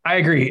 I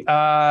agree.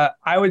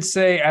 I would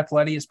say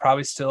Atleti is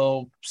probably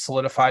still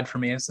solidified for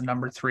me as the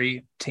number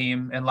 3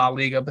 team in La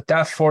Liga, but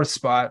that 4th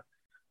spot,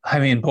 I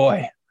mean,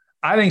 boy,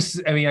 I know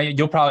you're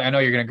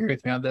going to agree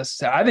with me on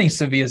this. I think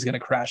Sevilla is going to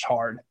crash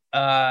hard.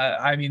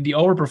 I mean, the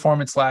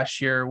overperformance last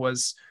year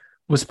was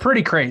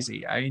pretty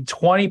crazy. I mean,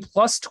 20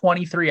 plus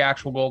 23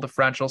 actual goal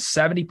differential,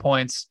 70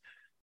 points,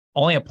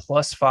 only a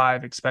plus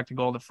 5 expected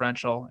goal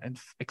differential, and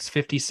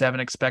 57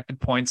 expected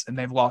points, and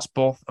they've lost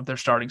both of their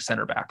starting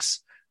center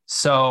backs.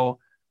 So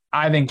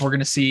I think we're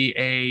going to see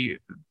a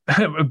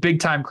big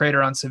time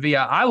crater on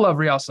Sevilla. I love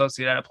Real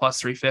Sociedad at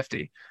plus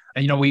 350.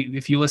 And,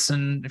 if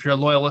you're a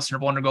loyal listener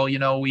of Wonder Goal,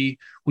 we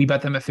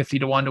bet them at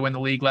 50-1 to win the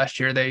league last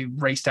year. They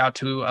raced out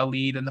to a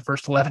lead in the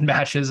first 11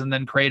 matches and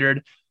then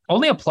cratered.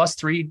 Only a plus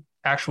 3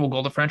 actual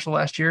goal differential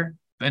last year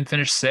and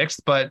finished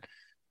 6th, but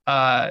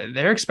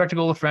their expected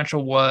goal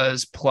differential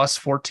was plus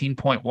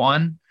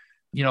 14.1.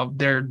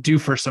 They're due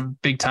for some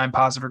big time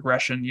positive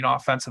regression,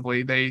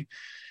 offensively. They,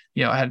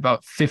 had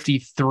about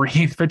 54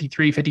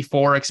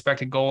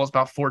 expected goals,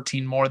 about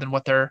 14 more than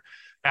what their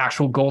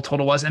actual goal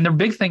total was. And their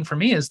big thing for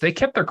me is they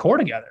kept their core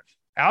together.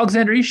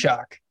 Alexander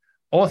Isak,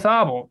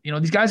 Oyarzabal,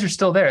 these guys are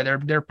still there.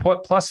 They're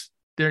 0.6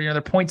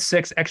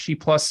 XG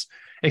plus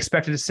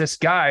expected assist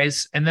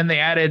guys. And then they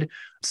added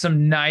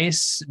some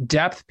nice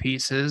depth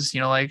pieces,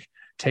 like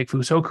take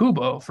Fuso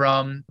Kubo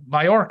from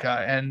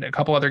Mallorca and a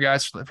couple other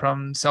guys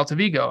from Celta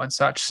Vigo and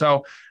such.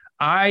 So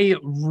I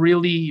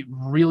really,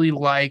 really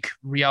like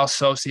Real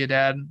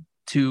Sociedad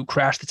to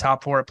crash the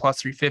top 4 at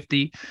plus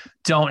 350.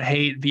 Don't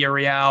hate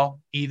Villarreal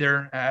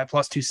either at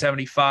plus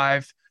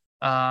 275.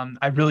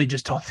 I really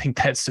just don't think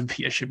that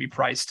Sevilla should be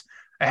priced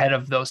ahead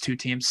of those 2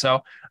 teams.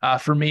 So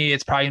for me,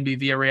 it's probably going to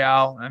be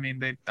Villarreal. I mean,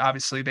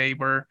 they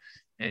were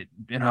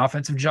an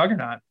offensive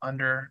juggernaut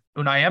under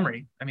Unai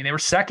Emery. I mean, they were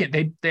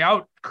second. They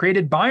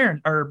out-created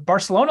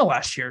Barcelona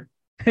last year.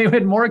 They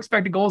had more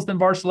expected goals than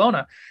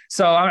Barcelona.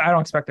 So I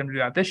don't expect them to do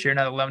that this year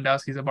now that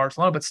Lewandowski's at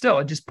Barcelona. But still,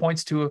 it just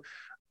points to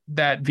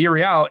that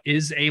Villarreal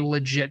is a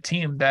legit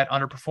team that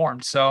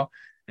underperformed. So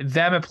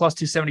them at plus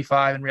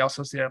 275 and Real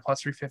Sociedad at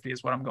plus 350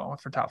 is what I'm going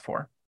with for top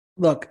 4.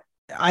 Look,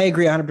 I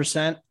agree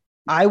 100%.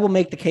 I will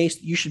make the case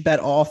that you should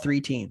bet all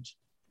 3 teams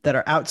that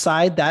are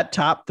outside that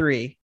top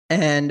 3.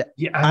 And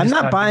I'm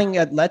not buying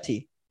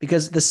Atleti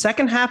because the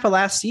second half of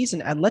last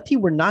season, Atleti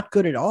were not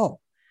good at all.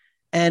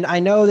 And I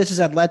know this is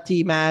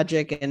Atleti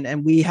magic,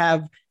 and we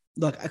have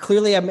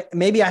clearly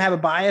maybe I have a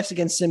bias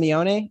against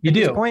Simeone. You at do.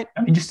 This point.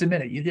 I mean, just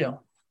admit it. You do.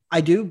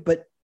 I do,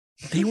 but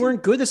they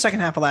weren't good the second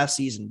half of last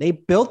season. They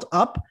built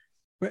up.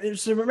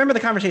 So remember the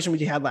conversation we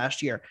had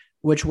last year,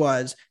 which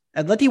was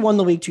Atleti won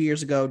the league 2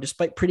 years ago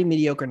despite pretty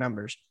mediocre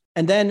numbers.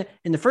 And then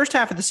in the first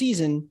half of the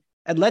season,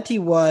 Atleti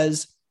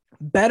was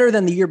better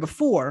than the year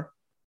before,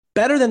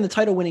 better than the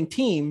title winning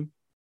team,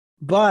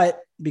 but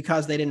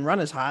because they didn't run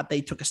as hot, they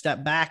took a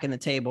step back in the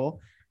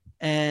table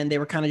and they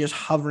were kind of just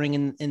hovering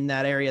in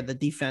that area. The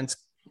defense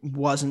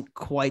wasn't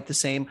quite the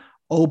same.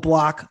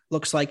 Oblak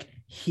looks like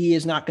he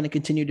is not going to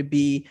continue to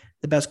be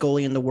the best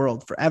goalie in the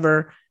world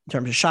forever in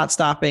terms of shot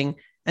stopping.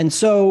 And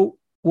so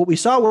what we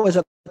saw was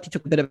that he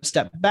took a bit of a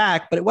step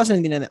back, but it wasn't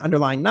anything in the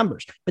underlying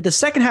numbers. But the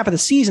second half of the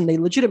season, they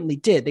legitimately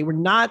did. They were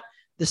not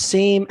the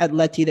same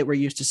Atleti that we're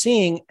used to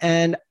seeing.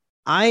 And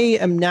I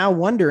am now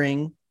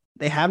wondering,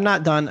 they have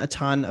not done a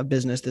ton of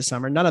business this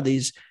summer. None of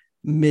these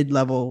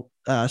mid-level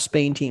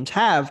Spain teams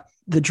have.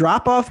 The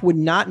drop-off would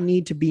not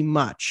need to be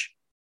much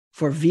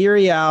for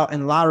Villarreal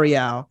and La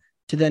Real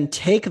to then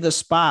take the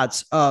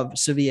spots of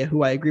Sevilla,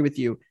 who I agree with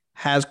you,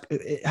 has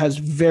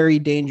very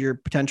danger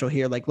potential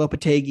here. Like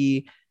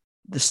Lopetegui,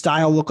 the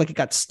style looked like it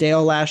got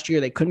stale last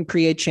year. They couldn't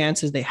create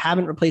chances. They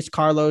haven't replaced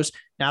Carlos.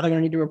 Now they're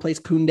going to need to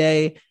replace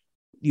Koundé.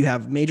 You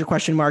have major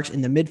question marks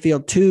in the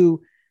midfield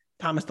too.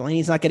 Thomas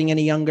Delaney's not getting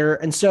any younger.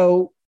 And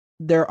so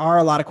there are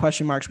a lot of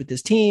question marks with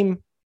this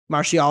team.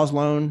 Martial's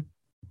loan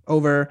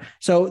over.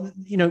 So,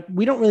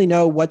 we don't really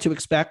know what to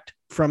expect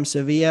from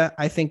Sevilla.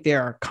 I think they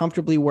are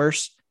comfortably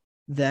worse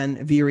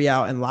than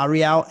Villarreal and La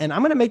Real. And I'm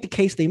going to make the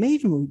case they may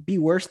even be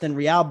worse than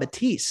Real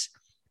Betis,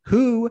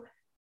 who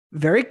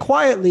very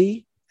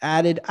quietly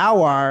added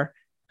Aouar,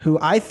 who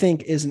I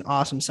think is an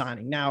awesome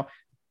signing. Now,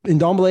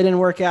 Ndombele didn't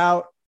work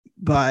out.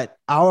 but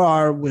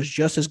Aouar was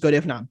just as good,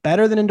 if not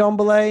better than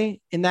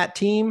Ndombele in that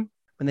team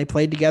when they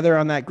played together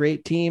on that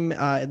great team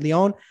at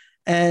Lyon.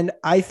 And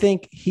I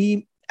think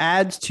he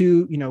adds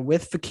to,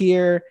 with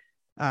Fekir,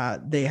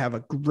 they have a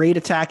great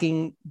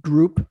attacking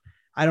group.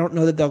 I don't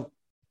know that they'll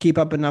keep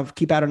out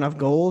enough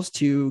goals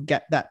to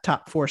get that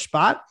top 4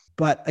 spot.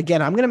 But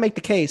again, I'm going to make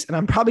the case, and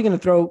I'm probably going to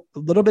throw a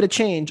little bit of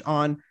change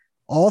on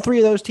all 3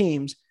 of those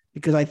teams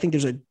because I think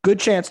there's a good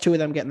chance 2 of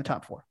them get in the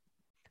top 4.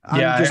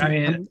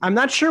 I'm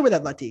not sure with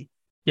Atleti.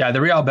 Yeah,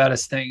 the Real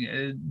Betis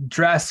thing,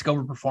 drastic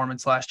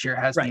overperformance last year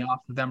has me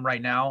off of them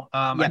right now.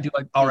 I do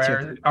like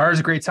Aouar is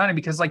a great signing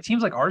because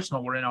teams like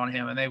Arsenal were in on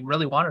him and they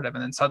really wanted him,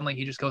 and then suddenly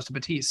he just goes to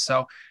Betis.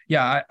 So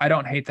yeah, I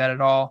don't hate that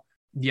at all.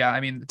 Yeah,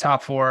 the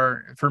top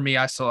 4 for me,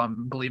 I still am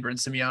a believer in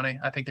Simeone.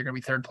 I think they're going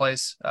to be 3rd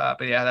place.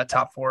 But yeah, that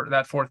top 4,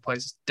 that 4th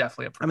place is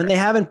definitely up for they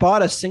haven't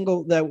bought a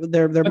single. Their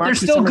they're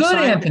still good,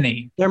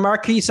 Anthony. Their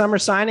marquee summer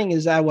signing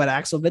is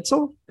Axel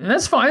Witsel. And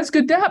that's fine. It's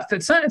good depth.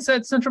 It's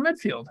at central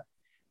midfield.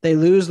 They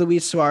lose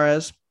Luis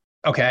Suarez.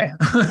 Okay.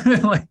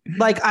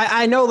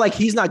 I know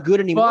he's not good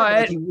anymore.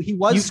 But he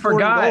was. You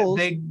forgot goals.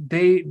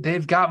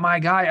 They've got my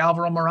guy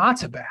Alvaro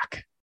Morata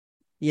back.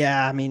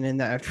 Yeah,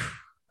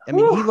 he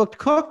looked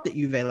cooked at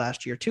Juve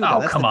last year too.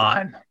 Oh, come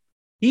on.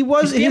 He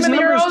was his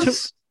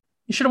numbers.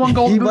 He should have won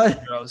Golden Boot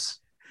Euros.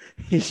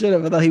 He should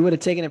have, although he would have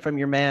taken it from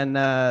your man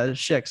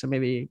Schick. So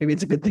maybe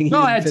it's a good thing.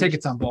 I had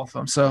tickets on both of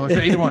them. So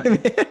either one.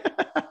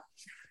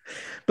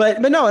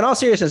 But no, in all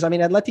seriousness,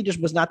 Atleti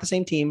just was not the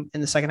same team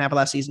in the second half of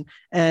last season.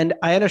 And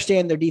I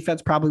understand their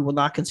defense probably will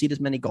not concede as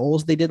many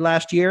goals they did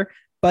last year,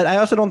 but I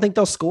also don't think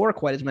they'll score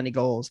quite as many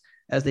goals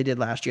as they did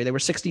last year. They were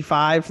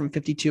 65 from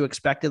 52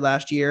 expected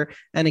last year.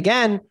 And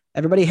again,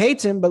 everybody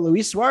hates him, but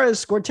Luis Suarez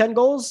scored 10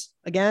 goals.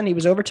 Again, he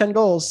was over 10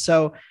 goals.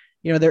 So,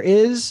 there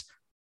is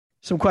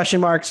some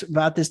question marks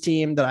about this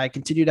team that I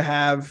continue to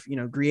have.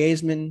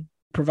 Griezmann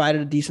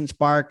provided a decent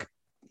spark.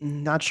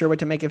 Not sure what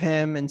to make of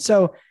him. And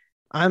so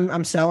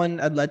I'm selling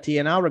Atleti,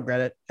 and I'll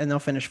regret it, and they'll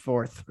finish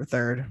 4th or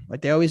 3rd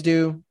like they always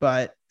do.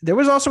 But there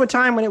was also a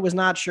time when it was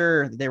not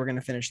sure that they were going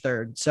to finish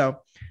 3rd. So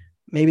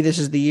maybe this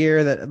is the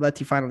year that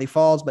Atleti finally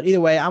falls. But either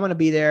way, I'm going to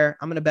be there.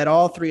 I'm going to bet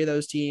all 3 of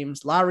those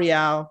teams, La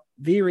Real,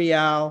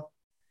 Villarreal,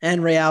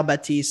 and Real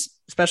Betis,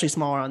 especially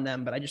smaller on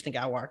them. But I just think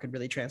Aouar could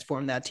really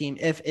transform that team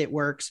if it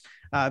works.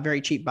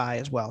 Very cheap buy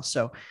as well.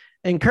 So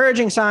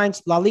encouraging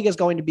signs. La Liga is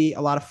going to be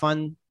a lot of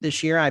fun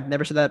this year. I've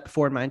never said that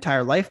before in my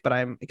entire life, but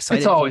I'm excited.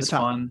 It's always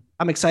fun.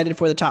 I'm excited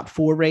for the top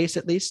 4 race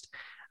at least.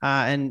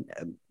 And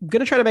I'm going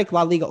to try to make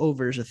La Liga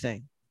overs a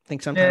thing. I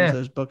think sometimes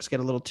those books get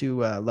a little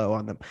too low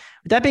on them.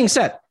 With that being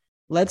said,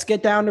 let's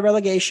get down to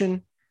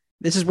relegation.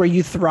 This is where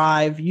you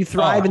thrive. You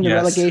thrive in the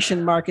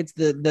relegation markets.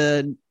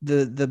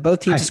 The both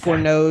teams score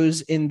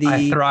no's in the.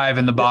 I thrive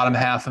in the bottom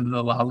half of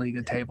the La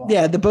Liga table.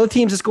 Yeah, the both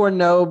teams score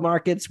no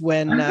markets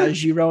when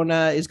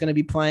Girona is going to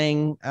be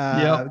playing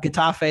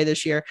Getafe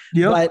this year.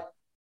 Yep. But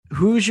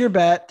who's your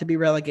bet to be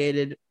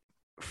relegated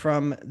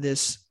from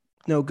this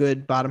no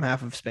good bottom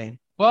half of Spain?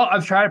 Well,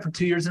 I've tried it for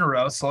 2 years in a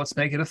row, so let's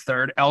make it a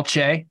third.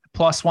 Elche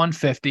plus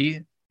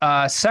 150,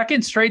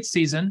 second straight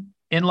season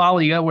in La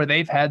Liga where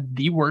they've had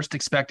the worst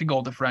expected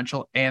goal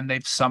differential and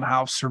they've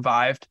somehow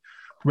survived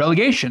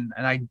relegation.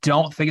 And I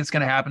don't think it's going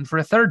to happen for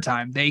a third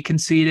time. They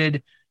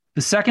conceded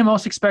the second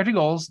most expected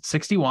goals,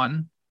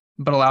 61,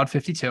 but allowed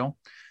 52.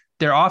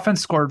 Their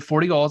offense scored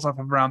 40 goals off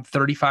of around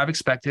 35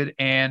 expected,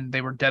 and they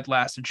were dead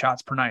last in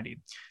shots per 90.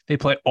 They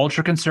played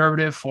ultra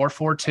conservative,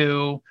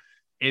 4-4-2.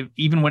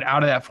 Even when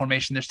out of that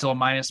formation, they're still a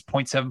minus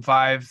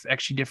 0.75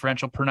 XG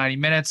differential per 90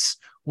 minutes.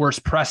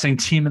 Worst pressing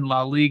team in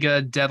La Liga,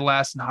 dead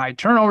last in high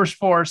turnovers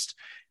forced.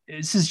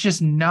 This is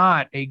just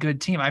not a good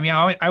team.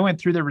 I went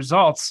through their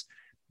results.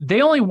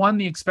 They only won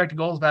the expected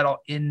goals battle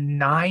in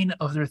 9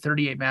 of their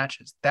 38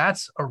 matches.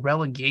 That's a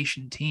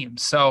relegation team.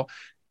 So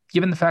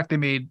given the fact they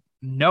made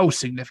no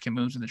significant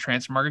moves in the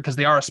transfer market because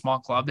they are a small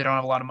club, they don't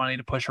have a lot of money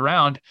to push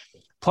around,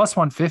 plus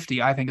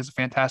 150, I think, is a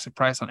fantastic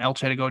price on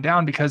Elche to go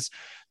down because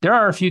there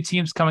are a few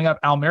teams coming up,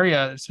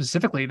 Almeria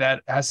specifically,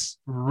 that has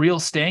real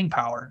staying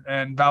power.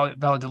 And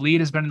Valladolid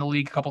has been in the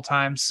league a couple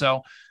times.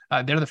 So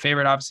they're the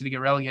favorite, obviously, to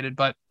get relegated.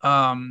 But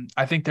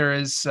I think there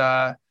is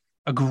a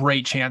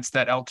great chance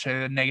that Elche,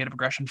 the negative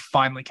aggression,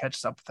 finally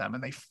catches up with them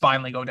and they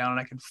finally go down and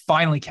I can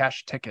finally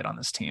cash a ticket on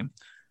this team.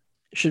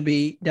 Should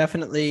be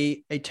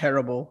definitely a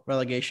terrible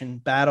relegation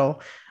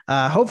battle.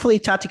 Hopefully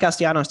Tati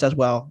Castellanos does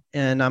well,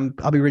 and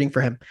I'll be rooting for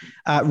him.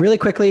 Really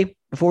quickly,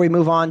 before we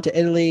move on to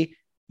Italy,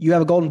 you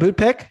have a golden boot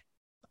pick?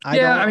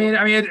 I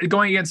mean,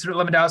 going against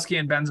Lewandowski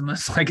and Benzema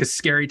is like a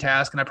scary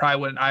task, and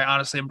I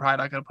honestly am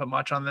probably not going to put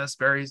much on this.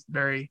 Very,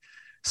 very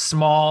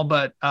small,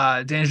 but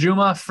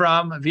Danjuma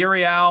from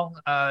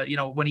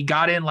Villarreal, when he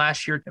got in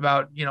last year,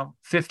 about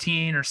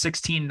 15 or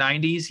 16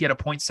 90s, he had a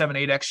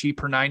 0.78 XG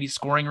per 90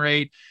 scoring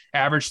rate,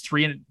 averaged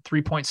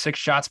 3.6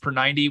 shots per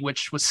 90,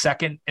 which was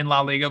second in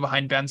La Liga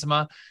behind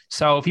Benzema.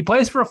 So if he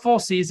plays for a full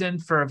season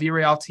for a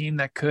Villarreal team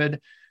that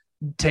could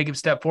take a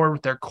step forward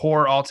with their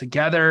core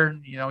altogether,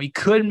 he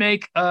could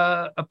make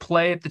a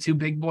play at the two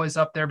big boys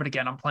up there. But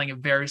again, I'm playing it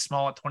very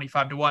small at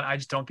 25-1. I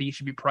just don't think he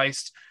should be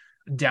priced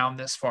down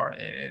this far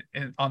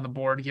on the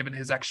board, given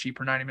his XG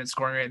per 90-minute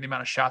scoring rate and the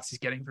amount of shots he's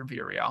getting from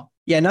Villarreal.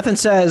 Yeah, nothing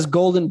says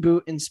golden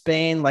boot in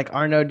Spain like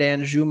Arnaud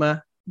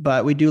Danjuma,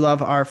 but we do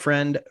love our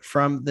friend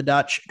from the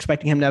Dutch,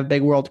 expecting him to have a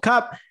big World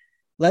Cup.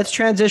 Let's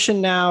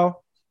transition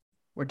now.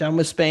 We're done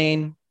with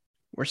Spain.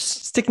 We're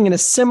sticking in a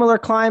similar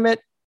climate,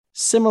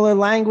 similar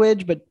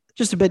language, but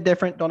just a bit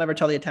different. Don't ever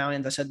tell the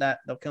Italians I said that.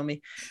 They'll kill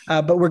me.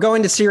 But we're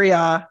going to Serie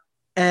A,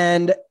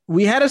 and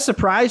we had a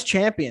surprise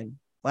champion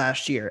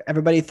last year.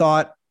 Everybody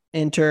thought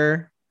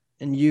Inter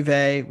and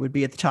Juve would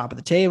be at the top of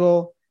the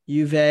table.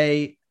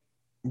 Juve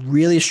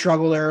really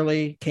struggled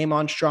early, came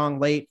on strong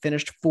late,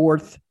 finished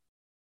fourth,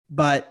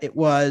 but it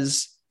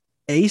was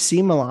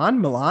AC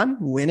Milan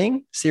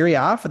winning Serie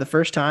A for the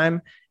first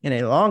time in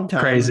a long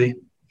time. Crazy.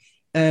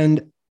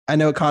 And I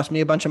know it cost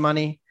me a bunch of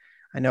money.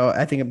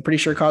 I'm pretty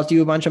sure it cost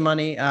you a bunch of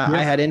money.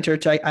 I had Inter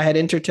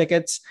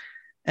tickets,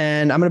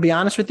 and I'm going to be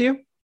honest with you.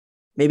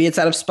 Maybe it's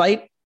out of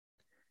spite.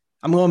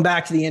 I'm going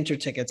back to the Inter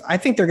tickets. I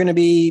think they're going to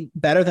be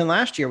better than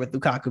last year with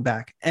Lukaku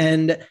back.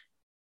 And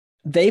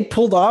they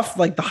pulled off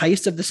like the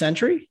heist of the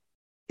century.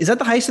 Is that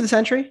the heist of the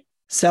century?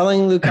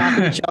 Selling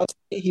Lukaku to Chelsea.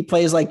 He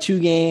plays like 2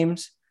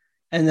 games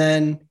and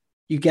then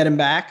you get him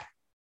back.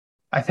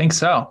 I think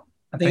so.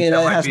 I think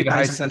that might be the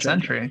heist of the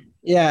century.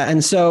 Yeah.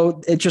 And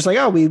so it's just like,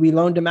 oh, we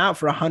loaned him out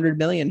for $100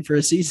 million for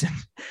a season,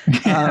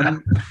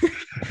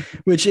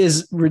 which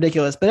is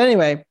ridiculous. But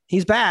anyway,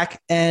 he's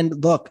back.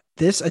 And look,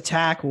 this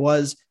attack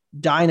was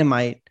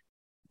dynamite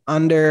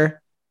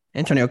under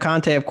Antonio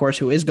Conte, of course,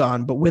 who is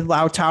gone, but with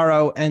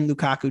Lautaro and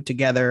Lukaku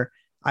together,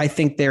 I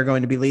think they're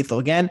going to be lethal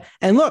again.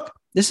 And look,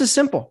 this is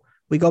simple.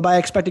 We go by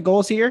expected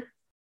goals here.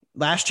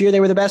 Last year, they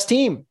were the best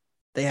team.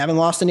 They haven't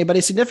lost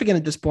anybody significant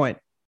at this point.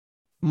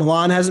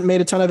 Milan hasn't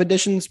made a ton of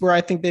additions where I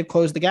think they've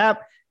closed the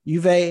gap.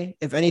 Juve,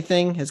 if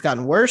anything, has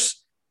gotten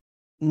worse.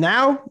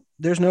 Now,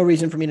 there's no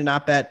reason for me to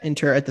not bet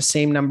Inter at the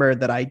same number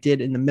that I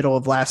did in the middle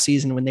of last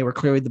season when they were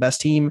clearly the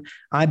best team.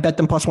 I bet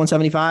them plus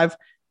 175.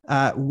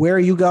 Where are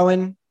you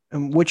going?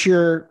 And what's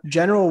your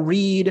general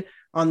read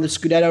on the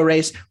Scudetto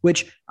race,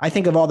 which I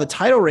think of all the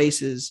title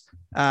races,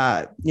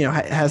 has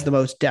the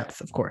most depth,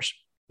 of course.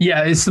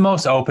 Yeah, it's the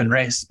most open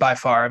race by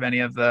far of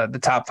any of the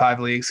top 5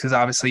 leagues, because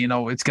obviously,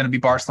 it's going to be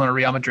Barcelona,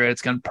 Real Madrid,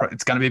 it's going to be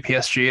probably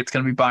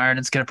Bayern,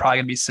 it's going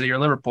to be City or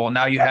Liverpool.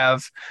 Now you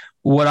have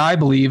what I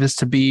believe is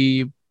to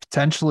be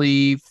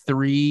potentially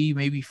 3,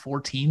 maybe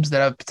 4 teams that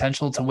have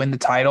potential to win the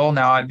title.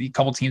 Now, a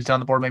couple teams down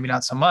the board, maybe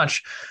not so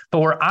much. But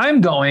where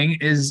I'm going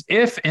is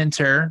if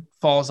Inter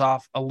falls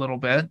off a little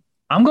bit,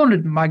 I'm going to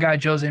my guy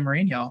Jose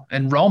Mourinho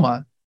and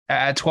Roma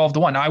at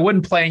 12-1. Now, I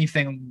wouldn't play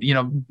anything,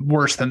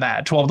 worse than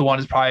that. 12-1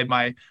 is probably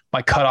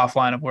my cutoff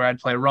line of where I'd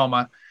play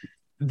Roma.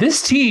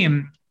 This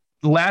team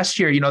last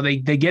year,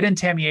 they get in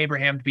Tammy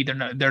Abraham to be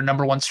their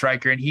number 1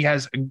 striker, and he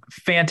has a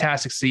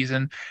fantastic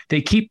season.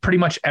 They keep pretty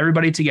much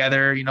everybody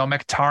together.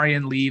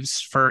 Mkhitaryan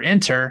leaves for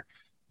Inter,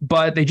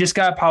 but they just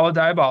got Paulo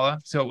Dybala,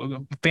 so a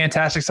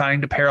fantastic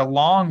signing to pair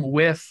along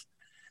with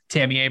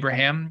Tammy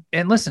Abraham.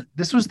 And listen,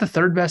 this was the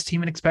 3rd best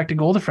team in expected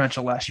goal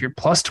differential last year,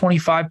 plus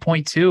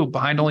 25.2,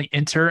 behind only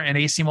Inter and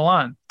AC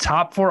Milan.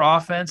 Top 4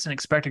 offense and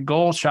expected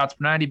goals, shots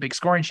per 90, big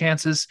scoring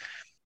chances.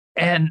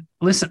 And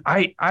listen,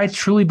 I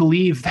truly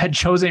believe that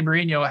Jose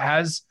Mourinho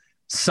has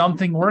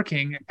something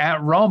working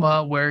at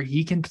Roma where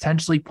he can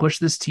potentially push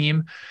this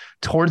team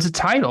towards a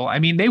title. I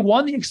mean, they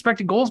won the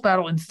expected goals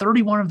battle in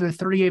 31 of their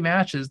 38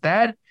 matches.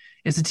 That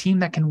is a team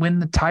that can win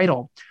the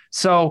title.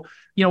 So,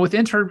 with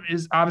Inter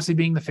is obviously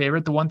being the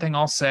favorite, the one thing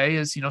I'll say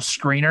is,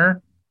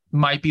 Skriniar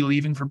might be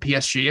leaving for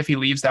PSG. If he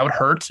leaves, that would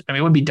hurt. I mean,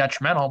 it wouldn't be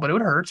detrimental, but it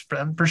would hurt for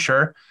them for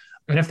sure.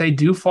 And if they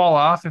do fall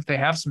off, if they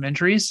have some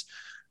injuries,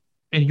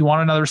 and you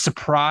want another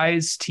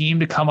surprise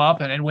team to come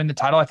up and win the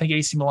title, I think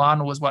AC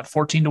Milan was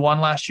 14-1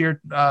 last year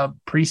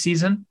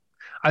preseason.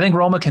 I think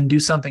Roma can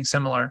do something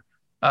similar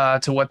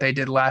to what they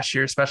did last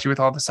year, especially with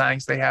all the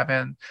signings they have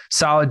in.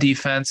 Solid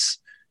defense.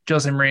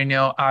 Jose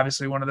Mourinho,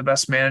 obviously one of the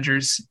best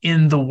managers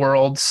in the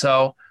world.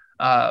 So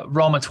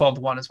Roma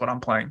 12-1 is what I'm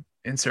playing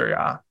in Serie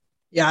A.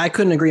 Yeah, I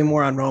couldn't agree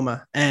more on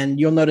Roma. And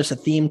you'll notice a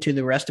theme to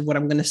the rest of what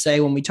I'm going to say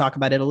when we talk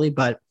about Italy.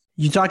 But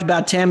you talked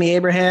about Tammy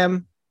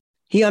Abraham.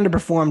 He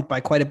underperformed by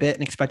quite a bit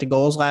in expected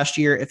goals last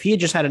year. If he had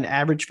just had an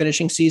average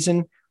finishing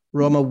season,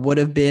 Roma would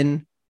have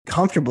been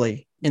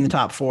comfortably in the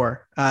top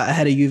 4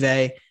 ahead of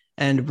Juve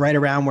and right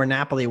around where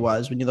Napoli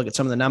was when you look at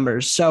some of the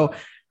numbers. So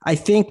I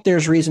think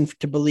there's reason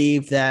to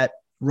believe that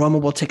Roma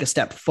will take a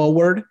step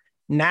forward.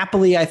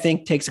 Napoli, I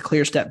think, takes a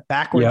clear step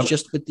backwards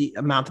just with the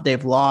amount that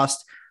they've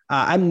lost.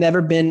 I've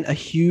never been a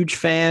huge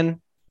fan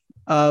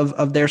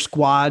of their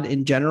squad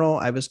in general.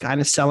 I was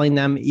kind of selling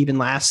them even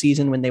last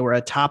season when they were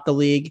atop the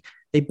league.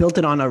 They built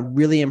it on a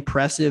really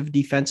impressive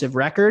defensive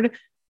record.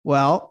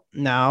 Well,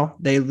 now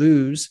they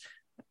lose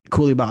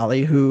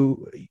Koulibaly,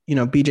 who,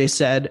 BJ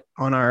said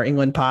on our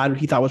England pod,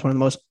 he thought was one of the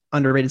most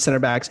underrated center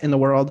backs in the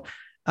world.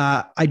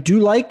 I do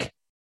like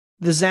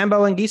the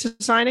Zambo and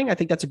Gisa signing. I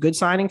think that's a good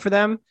signing for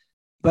them.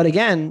 But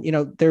again,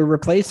 they're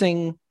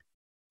replacing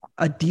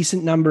a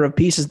decent number of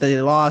pieces that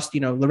they lost.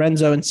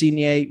 Lorenzo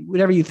Insigne,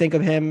 whatever you think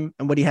of him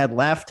and what he had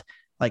left,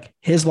 Like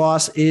his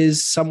loss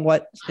is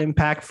somewhat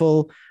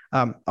impactful.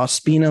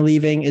 Ospina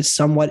leaving is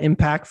somewhat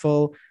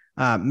impactful.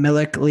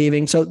 Milik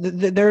leaving. So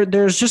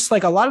there's just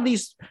like a lot of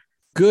these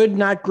good,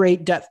 not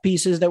great depth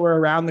pieces that were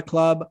around the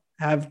club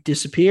have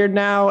disappeared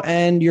now.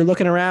 And you're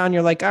looking around,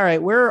 you're like, all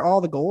right, where are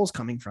all the goals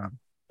coming from?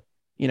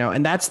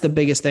 And that's the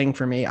biggest thing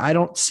for me. I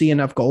don't see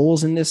enough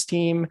goals in this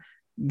team.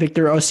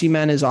 Victor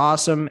Osimhen is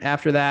awesome.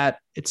 After that,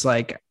 it's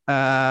like,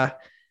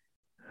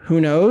 who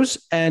knows?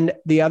 And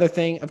the other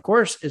thing, of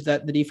course, is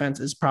that the defense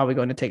is probably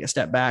going to take a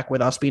step back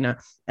with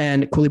Ospina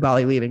and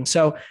Koulibaly leaving.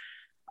 So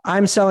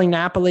I'm selling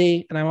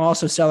Napoli, and I'm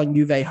also selling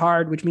Juve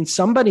hard, which means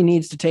somebody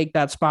needs to take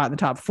that spot in the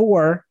top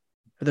 4, or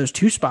those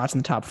 2 spots in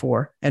the top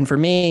 4. And for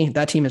me,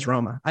 that team is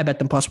Roma. I bet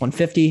them plus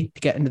 150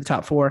 to get into the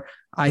top 4.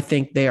 I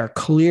think they are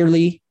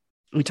clearly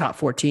a top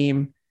 4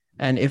 team.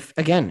 And if,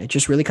 again, it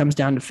just really comes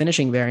down to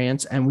finishing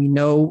variance, and we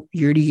know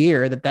year to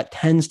year that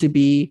tends to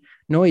be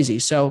noisy.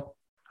 So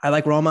I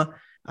like Roma.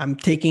 I'm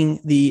taking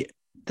the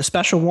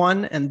special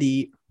one and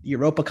the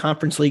Europa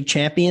Conference League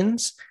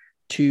champions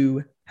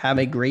to have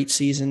a great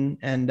season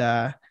and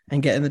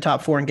get in the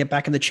top 4 and get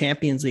back in the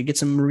Champions League, get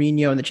some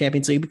Mourinho in the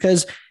Champions League,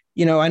 because,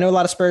 I know a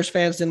lot of Spurs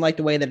fans didn't like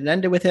the way that it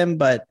ended with him,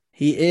 but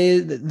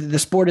the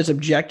sport is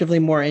objectively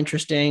more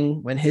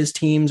interesting when his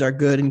teams are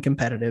good and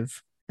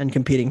competitive and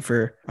competing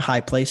for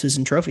high places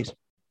and trophies.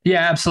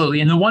 Yeah,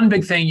 absolutely. And the one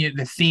big thing,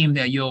 the theme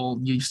that you're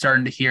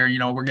starting to hear,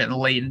 we're getting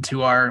late into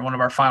one of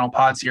our final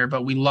pods here,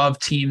 but we love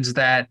teams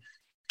that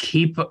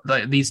keep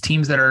these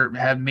teams that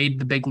have made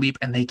the big leap,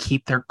 and they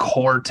keep their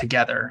core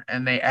together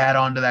and they add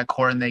on to that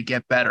core and they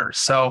get better.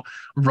 So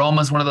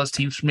Roma's one of those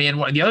teams for me.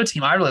 And the other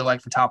team I really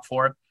like for top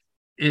 4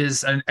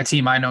 is a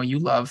team I know you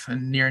love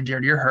and near and dear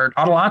to your heart,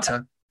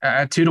 Atalanta,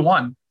 at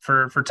 2-1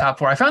 for top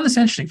 4. I found this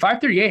interesting.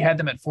 538 had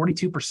them at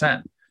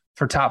 42%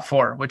 for top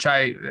 4, which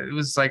it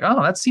was like,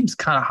 oh, that seems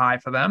kind of high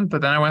for them.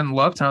 But then I went and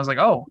looked and I was like,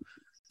 oh,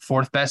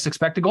 4th best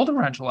expected goal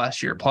differential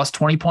last year, plus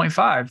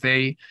 20.5.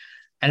 They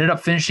ended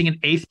up finishing in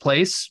 8th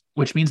place,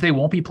 which means they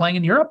won't be playing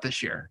in Europe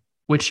this year,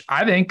 which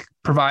I think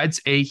provides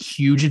a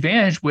huge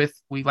advantage we've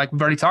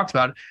already talked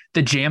about,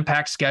 the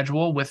jam-packed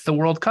schedule with the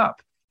World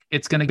Cup.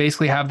 It's going to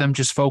basically have them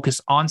just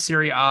focus on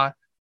Serie A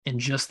and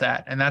just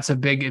that. And that's a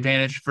big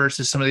advantage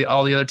versus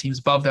all the other teams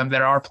above them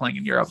that are playing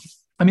in Europe.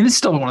 I mean, this is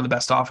still one of the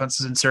best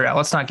offenses in Serie A.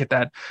 Let's not get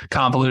that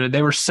convoluted.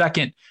 They were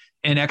 2nd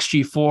in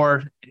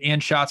XG4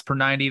 and shots per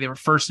 90. They were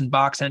 1st in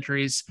box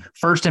entries,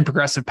 1st in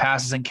progressive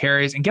passes and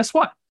carries. And guess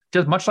what?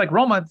 Just much like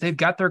Roma, they've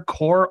got their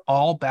core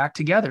all back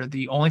together.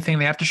 The only thing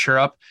they have to shore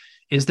up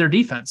is their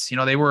defense.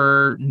 They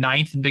were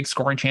 9th in big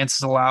scoring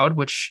chances allowed,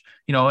 which,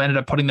 ended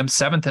up putting them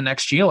 7th in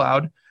XG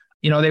allowed.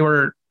 They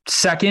were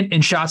 2nd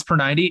in shots per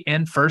 90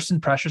 and 1st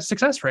in pressure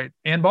success rate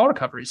and ball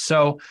recoveries.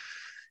 So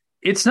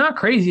it's not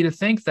crazy to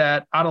think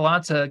that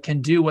Atalanta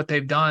can do what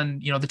they've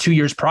done, the 2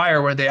 years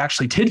prior where they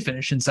actually did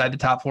finish inside the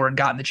top 4 and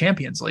got in the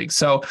Champions League.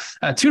 So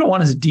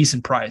 2-1 is a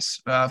decent price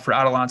for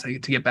Atalanta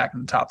to get back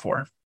in the top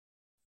 4.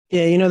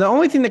 Yeah, the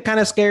only thing that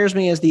kind of scares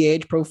me is the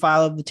age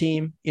profile of the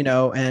team,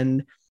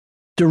 and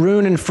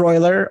Darun and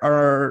Freuler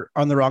are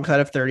on the wrong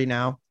side of 30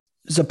 now.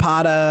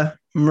 Zapata,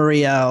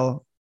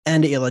 Muriel,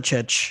 and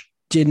Ilicic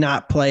did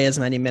not play as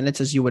many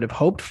minutes as you would have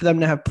hoped for them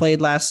to have played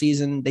last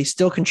season. They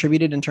still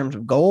contributed in terms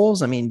of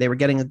goals. I mean, they were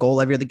getting a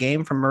goal every other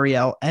game from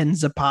Muriel and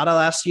Zapata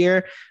last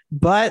year,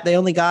 but they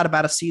only got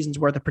about a season's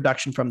worth of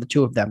production from the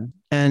 2 of them.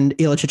 And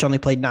Ilicic only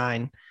played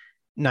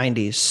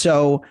 990s.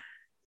 So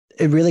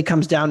it really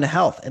comes down to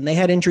health. And they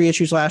had injury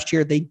issues last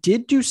year. They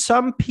did do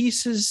some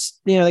pieces,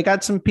 they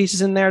got some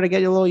pieces in there to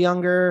get you a little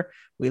younger.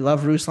 We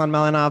love Ruslan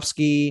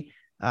Malinovsky.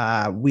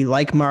 We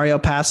like Mario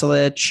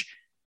Pasalic.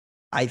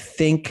 I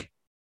think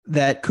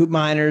that Coop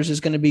Miners is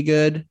going to be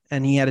good,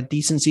 and he had a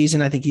decent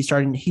season. I think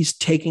he's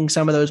taking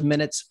some of those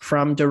minutes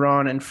from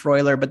Duran and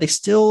Freuler, but they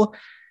still,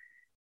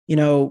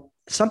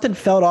 something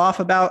felt off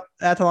about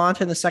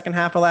Atalanta in the second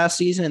half of last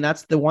season. And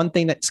that's the one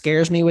thing that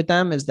scares me with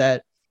them, is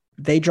that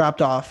they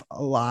dropped off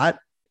a lot.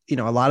 A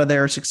lot of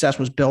their success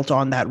was built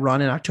on that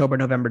run in October,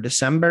 November,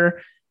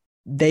 December.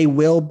 They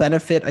will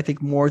benefit, I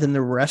think, more than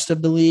the rest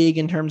of the league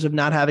in terms of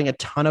not having a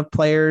ton of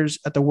players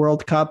at the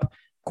World Cup.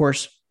 Of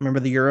course, remember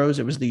the Euros?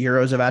 It was the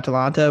Euros of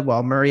Atalanta,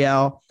 while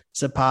Muriel,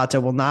 Zapata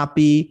will not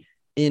be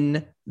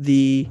in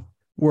the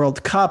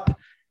World Cup.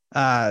 They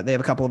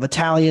have a couple of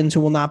Italians who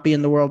will not be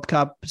in the World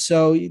Cup.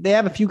 So they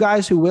have a few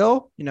guys who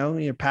will,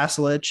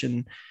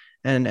 Pasalic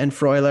and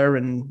Freuler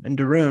and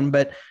Darun.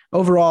 But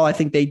overall, I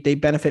think they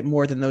benefit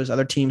more than those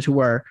other teams who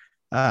are,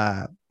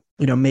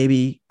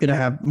 maybe going to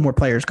have more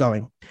players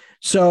going.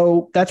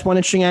 So that's one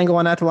interesting angle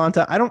on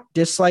Atalanta. I don't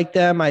dislike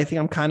them. I think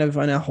I'm kind of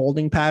on a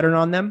holding pattern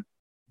on them,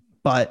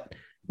 but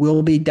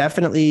will be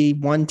definitely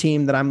one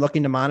team that I'm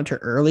looking to monitor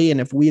early.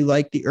 And if we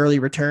like the early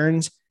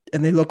returns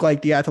and they look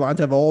like the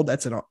Atalanta of old,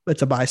 that's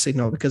a buy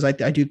signal, because I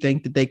do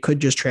think that they could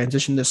just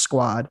transition this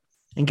squad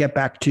and get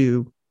back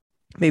to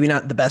maybe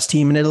not the best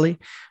team in Italy,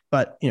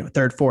 but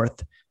 3rd,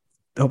 4th,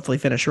 hopefully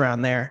finish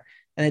around there.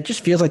 And it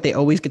just feels like they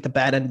always get the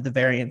bad end of the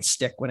variance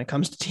stick when it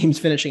comes to teams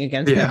finishing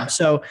against them.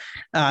 So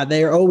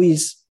they are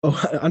always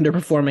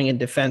underperforming in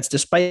defense,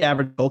 despite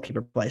average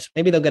goalkeeper play. So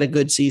maybe they'll get a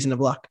good season of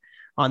luck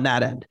on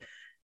that end.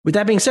 With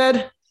that being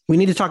said, we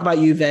need to talk about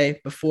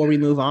Juve before we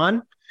move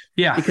on.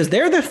 Yeah. Because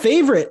they're the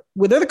favorite.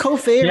 They're the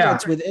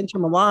co-favorites with Inter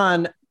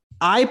Milan.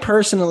 I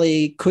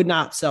personally could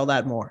not sell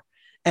that more.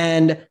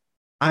 And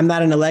I'm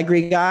not an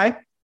Allegri guy.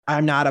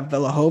 I'm not a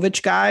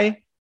Vlahovic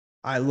guy.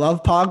 I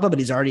love Pogba, but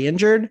he's already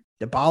injured.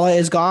 Dybala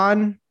is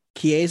gone.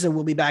 Chiesa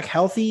will be back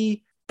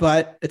healthy,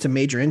 but it's a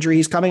major injury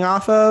he's coming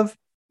off of.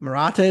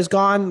 Morata is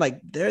gone. Like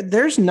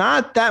there's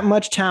not that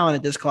much talent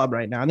at this club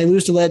right now. And they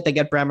lose to Lit. They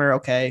get Bremer.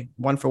 Okay.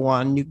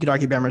 1-for-1. You could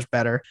argue Bremer's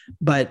better,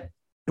 but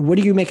what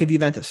do you make of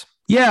Juventus?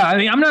 Yeah, I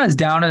mean, I'm not as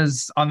down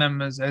on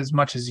them as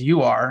much as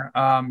you are.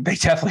 They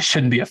definitely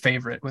shouldn't be a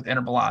favorite with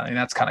Inter Milan. I mean,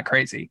 that's kind of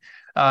crazy.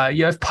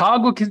 If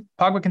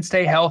Pogba can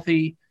stay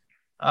healthy,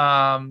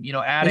 adding,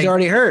 he's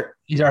already hurt.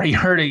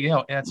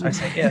 That's why I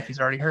say if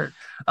he's already hurt.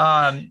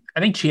 I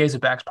think Chiesa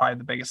back's probably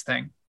the biggest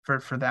thing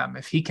for them.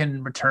 If he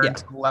can return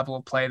to the level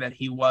of play that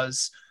he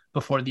was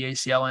before the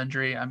ACL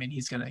injury, I mean,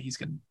 he's gonna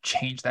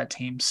change that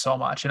team so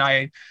much. And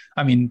I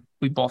mean,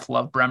 we both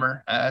love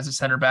Bremer as a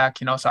center back,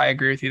 so I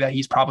agree with you that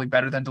he's probably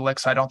better than De Ligt.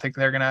 So I don't think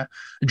they're gonna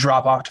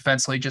drop off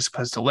defensively just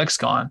because De Ligt's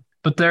gone.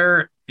 But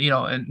they're,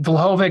 and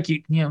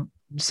Vlahovic,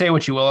 say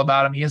what you will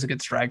about him, he is a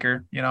good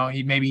striker.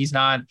 He's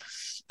not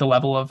the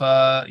level of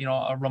a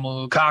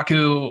Romelu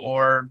Lukaku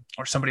or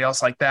somebody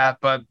else like that,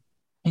 but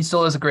he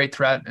still is a great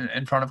threat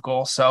in front of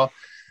goal. So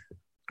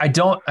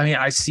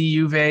I see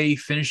Juve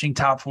finishing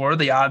top 4.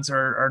 The odds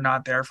are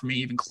not there for me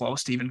even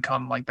close to even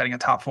come like betting a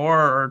top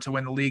 4 or to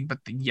win the league. But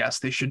yes,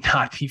 they should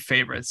not be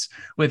favorites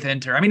with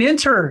Inter. I mean,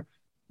 Inter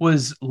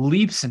was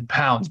leaps and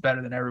pounds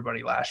better than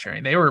everybody last year. I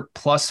mean, they were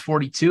plus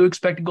 42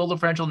 expected goal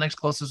differential. Next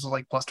closest was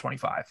like plus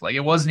 25. Like it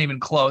wasn't even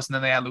close. And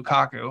then they had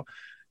Lukaku.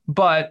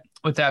 But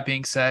with that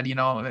being said,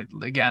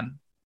 again,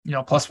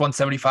 plus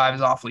 175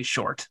 is awfully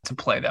short to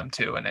play them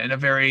too. And in a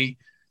very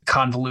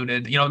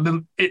convoluted,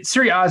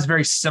 Serie A is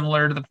very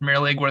similar to the Premier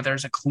League where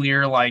there's a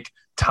clear like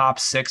top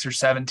 6 or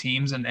 7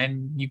 teams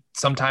and you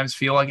sometimes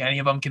feel like any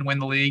of them can win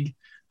the league.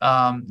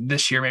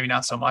 This year maybe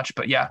not so much,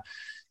 but yeah,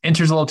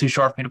 Inter's a little too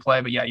short for me to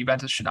play, but yeah,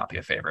 Juventus should not be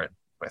a favorite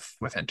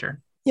with Inter.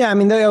 Yeah, I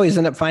mean, they always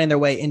end up finding their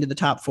way into the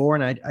top 4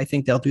 and I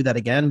think they'll do that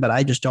again, but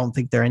I just don't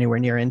think they're anywhere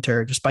near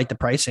Inter despite the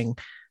pricing.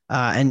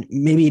 And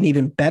maybe an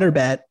even better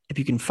bet if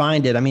you can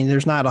find it. I mean,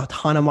 there's not a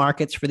ton of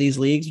markets for these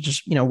leagues,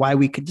 just, why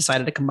we could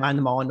decided to combine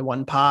them all into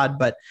one pod.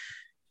 But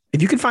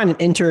if you could find an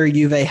Inter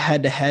Juve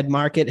head-to-head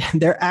market,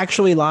 they're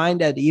actually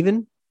lined at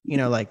even,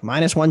 like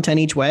minus 110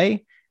 each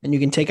way. And you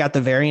can take out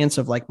the variance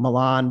of like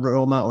Milan,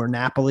 Roma, or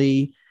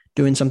Napoli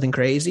doing something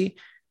crazy.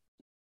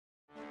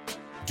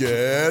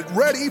 Get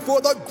ready for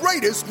the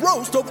greatest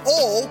roast of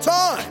all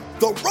time.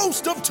 The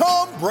Roast of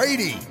Tom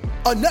Brady.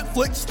 A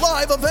Netflix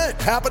live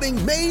event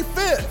happening May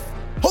 5th.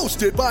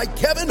 Hosted by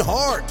Kevin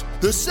Hart.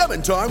 The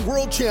 7-time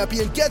world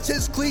champion gets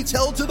his cleats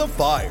held to the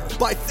fire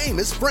by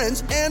famous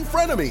friends and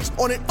frenemies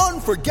on an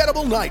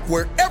unforgettable night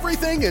where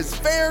everything is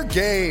fair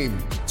game.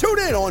 Tune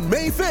in on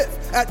May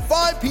 5th at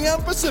 5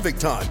 p.m. Pacific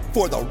time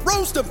for the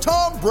Roast of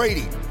Tom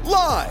Brady.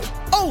 Live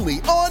only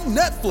on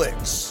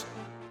Netflix.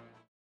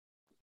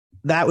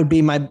 That would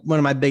be one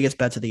of my biggest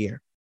bets of the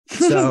year.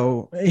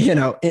 So,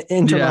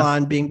 Inter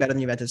Milan being better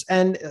than Juventus.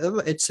 And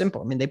it's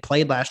simple. I mean, they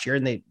played last year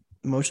and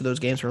most of those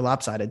games were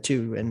lopsided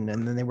too. And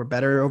then they were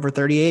better over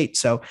 38.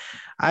 So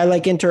I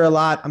like Inter a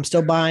lot. I'm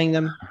still buying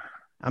them.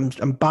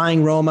 I'm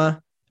buying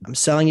Roma. I'm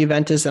selling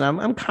Juventus and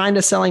I'm kind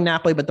of selling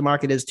Napoli, but the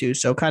market is too.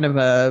 So kind of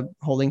a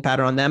holding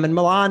pattern on them. And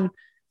Milan,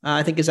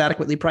 I think is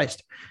adequately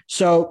priced.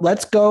 So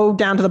let's go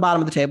down to the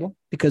bottom of the table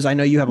because I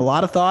know you have a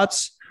lot of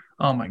thoughts.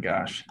 Oh my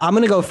gosh. I'm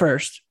going to go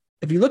first.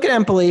 If you look at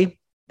Empoli,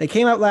 they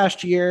came out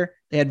last year.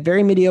 They had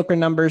very mediocre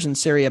numbers in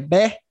Serie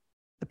B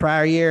the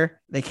prior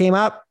year. They came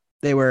up.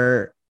 They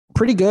were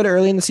pretty good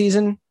early in the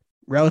season,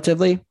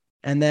 relatively,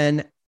 and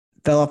then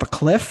fell off a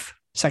cliff.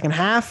 Second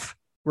half,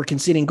 were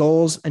conceding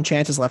goals and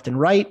chances left and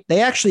right.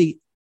 They actually,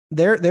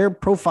 their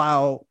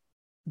profile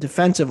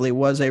defensively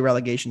was a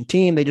relegation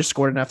team. They just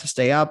scored enough to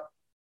stay up.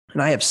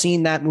 And I have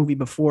seen that movie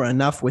before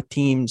enough with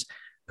teams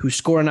who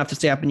score enough to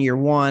stay up in year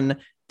 1,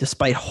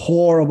 despite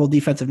horrible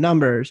defensive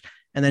numbers.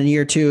 And then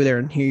year 2, they're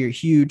in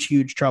huge,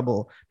 huge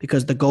trouble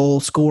because the goal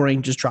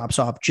scoring just drops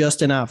off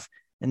just enough.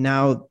 And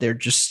now they're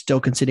just still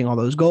conceding all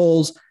those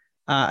goals.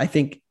 I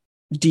think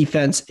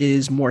defense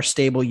is more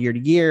stable year to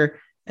year.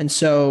 And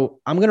so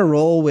I'm going to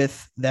roll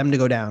with them to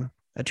go down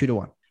at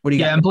 2-1. What do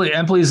you got?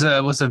 Empoli's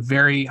was a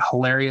very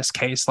hilarious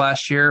case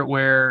last year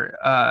where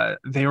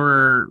they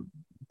were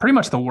pretty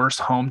much the worst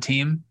home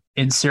team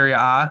in Serie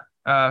A.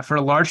 For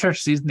a large stretch of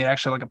the season, they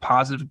actually had like a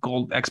positive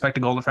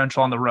expected goal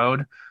differential on the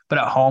road, but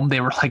at home they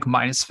were like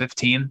minus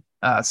 15.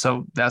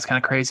 So that's kind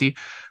of crazy.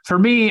 For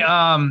me,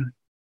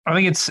 I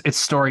think it's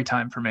story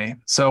time for me.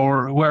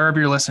 So wherever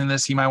you're listening to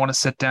this, you might want to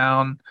sit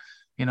down,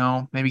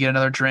 maybe get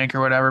another drink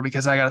or whatever,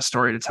 because I got a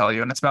story to tell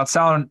you. And it's about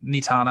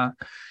Salernitana.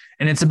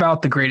 And it's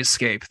about the Great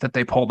Escape that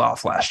they pulled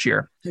off last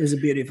year. It was a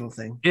beautiful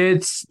thing.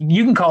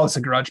 You can call this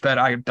a grudge bet.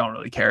 I don't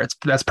really care.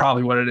 That's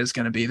probably what it is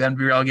going to be. Then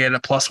be relegated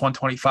at plus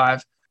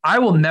 125. I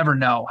will never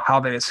know how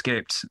they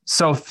escaped.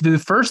 So through the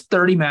first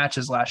 30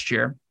 matches last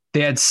year, they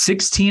had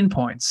 16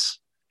 points,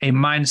 a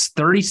minus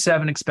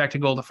 37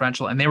 expected goal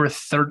differential, and they were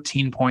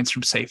 13 points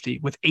from safety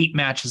with 8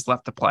 matches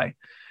left to play.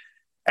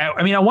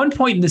 I mean, at one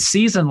point in the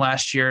season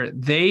last year,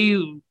 they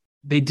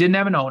didn't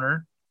have an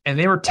owner, and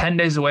they were 10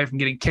 days away from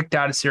getting kicked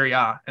out of Serie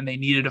A, and they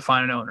needed to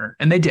find an owner,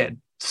 and they did.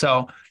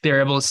 So they were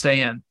able to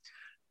stay in.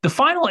 The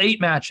final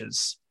 8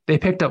 matches, they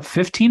picked up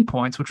 15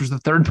 points, which was the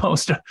third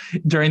most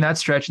during that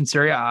stretch in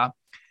Serie A.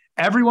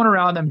 Everyone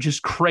around them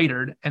just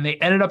cratered, and they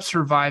ended up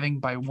surviving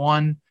by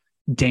 1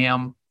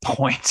 damn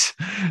point.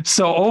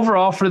 So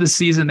overall for the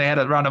season, they had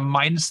around a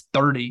minus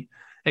 30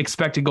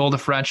 expected goal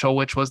differential,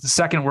 which was the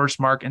second worst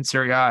mark in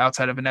Serie A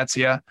outside of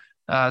Venezia.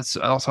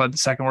 Also had the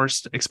second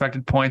worst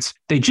expected points.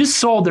 They just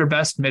sold their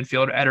best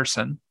midfielder,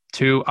 Ederson,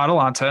 to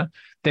Atalanta.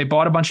 They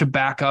bought a bunch of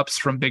backups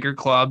from bigger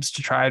clubs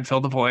to try and fill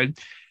the void.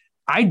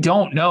 I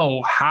don't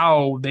know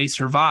how they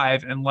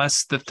survive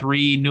unless the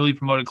 3 newly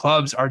promoted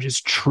clubs are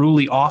just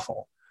truly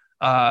awful,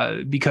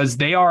 because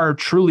they are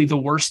truly the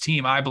worst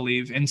team, I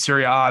believe, in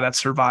Serie A that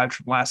survived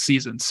from last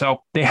season.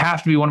 So they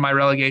have to be one of my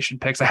relegation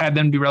picks. I had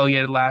them be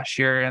relegated last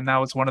year, and that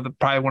was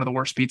probably one of the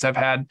worst beats I've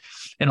had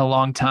in a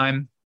long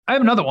time. I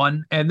have another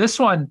one, and this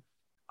one,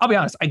 I'll be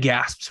honest, I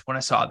gasped when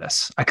I saw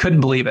this. I couldn't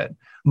believe it.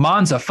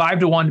 Monza,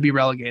 5-1 to be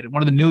relegated.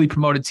 One of the newly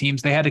promoted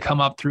teams. They had to come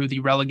up through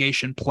the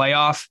relegation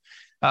playoff.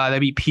 They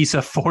beat Pisa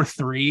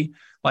 4-3,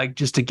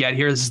 just to get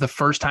here. This is the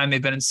first time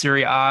they've been in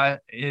Serie A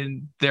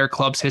in their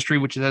club's history,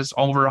 which is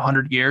over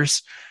 100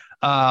 years.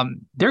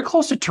 They're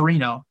close to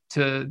Torino,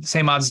 to the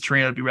same odds as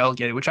Torino to be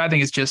relegated, which I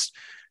think is just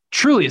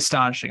truly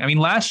astonishing. I mean,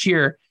 last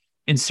year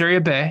in Serie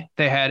B,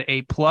 they had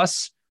a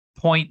plus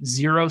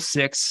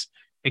 0.06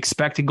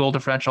 expected goal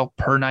differential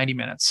per 90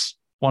 minutes,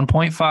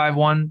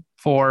 1.514,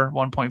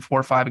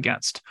 1.45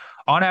 against.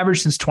 On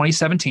average since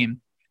 2017,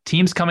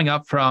 teams coming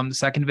up from the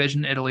second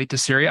division Italy to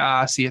Serie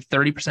A see a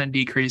 30%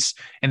 decrease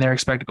in their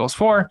expected goals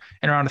for,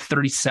 and around a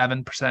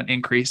 37%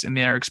 increase in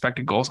their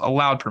expected goals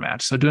allowed per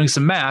match. So doing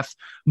some math,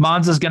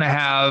 Monza is going to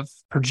have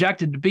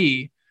projected to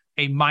be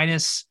a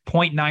minus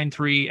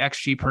 0.93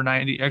 XG per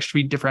 90,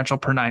 XG differential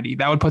per 90.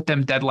 That would put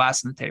them dead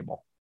last in the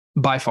table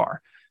by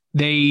far.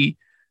 They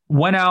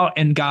went out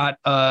and got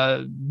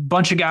a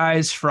bunch of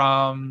guys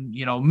from,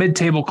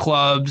 mid-table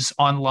clubs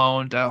on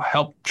loan to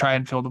help try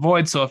and fill the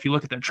void. So if you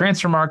look at their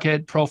transfer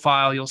market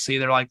profile, you'll see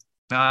they're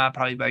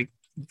probably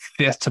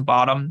 5th to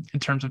bottom in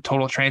terms of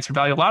total transfer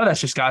value. A lot of that's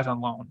just guys on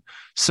loan.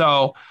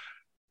 So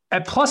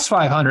at plus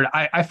 500,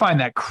 I find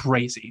that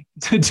crazy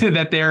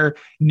that they're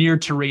near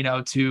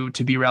Torino to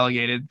be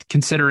relegated,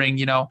 considering,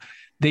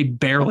 they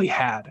barely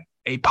had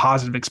a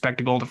positive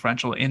expected goal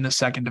differential in the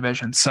second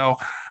division. So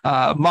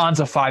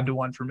Monza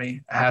 5-1 for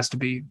me has to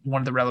be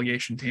one of the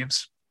relegation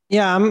teams.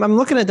 Yeah, I'm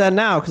looking at that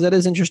now because that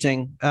is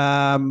interesting.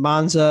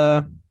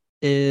 Monza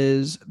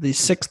is the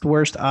 6th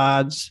worst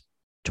odds,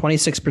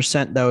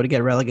 26% though to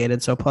get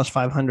relegated. So plus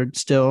 500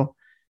 still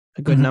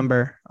a good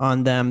number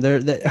on them.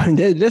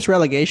 This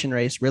relegation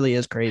race really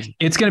is crazy.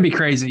 It's going to be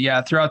crazy,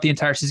 yeah, throughout the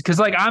entire season. Because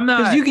I'm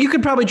not. You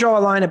could probably draw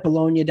a line at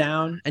Bologna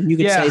down, and you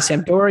could say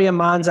Sampdoria,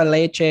 Monza,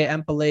 Lecce,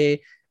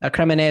 Empoli,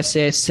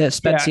 Cremonese,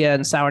 Spezia,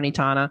 and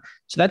Salernitana.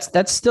 So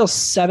that's still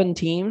 7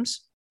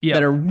 teams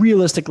that are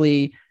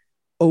realistically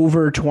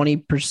over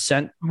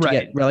 20% to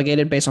get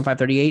relegated based on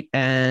 538,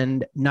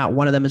 and not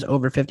one of them is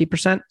over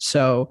 50%.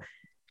 So,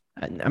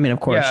 I mean, of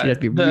course, you'd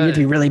have to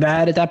be really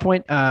bad at that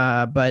point.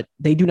 But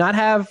they do not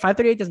have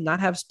 538 does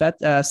not have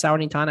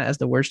Salernitana as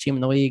the worst team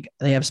in the league.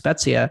 They have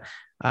Spezia.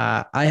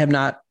 I have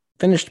not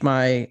finished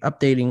my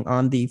updating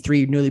on the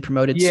 3 newly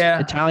promoted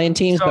Italian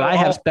teams, but I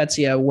have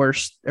Spezia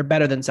worse or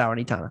better than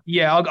Salernitana.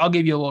 Yeah, I'll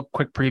give you a little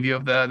quick preview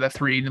of the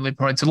 3 newly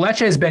promoted. So Lecce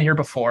has been here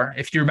before.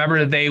 If you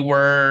remember, they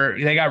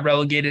got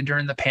relegated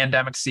during the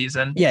pandemic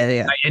season.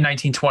 In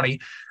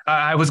 1920.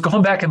 I was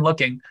going back and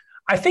looking.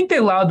 I think they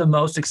allowed the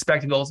most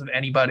expected goals of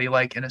anybody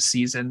in a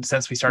season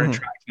since we started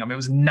tracking them. It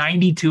was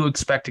 92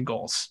 expected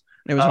goals.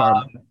 It was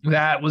hard.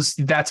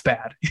 That's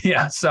bad.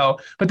 Yeah. So,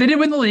 but they did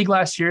win the league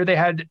last year. They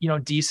had,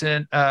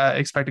 decent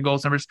expected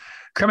goals numbers.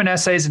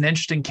 Cremonese is an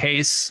interesting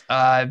case.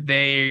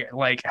 They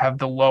have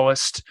the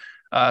lowest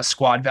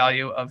squad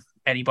value of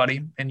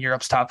anybody in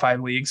Europe's top 5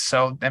 leagues.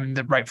 So, I mean,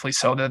 rightfully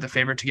so, they're the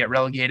favorite to get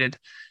relegated.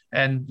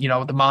 And,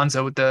 the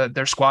Monza with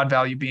their squad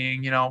value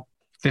being,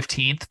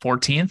 15th,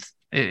 14th,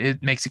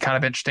 it makes it kind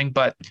of interesting,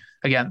 but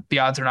again, the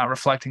odds are not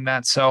reflecting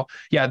that. So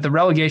yeah, the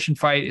relegation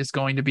fight is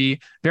going to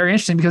be very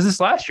interesting because this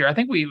last year, I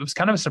think it was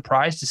kind of a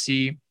surprise to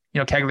see,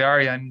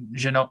 Cagliari and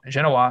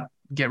Genoa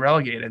get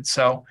relegated.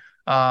 So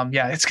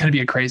it's going to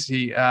be a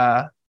crazy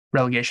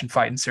relegation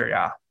fight in Serie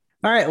A.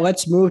 All right,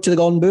 let's move to the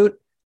Golden Boot.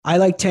 I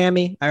like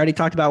Tammy. I already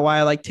talked about why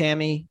I like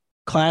Tammy.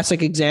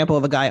 Classic example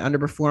of a guy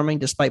underperforming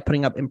despite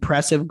putting up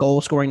impressive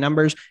goal scoring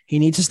numbers. He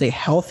needs to stay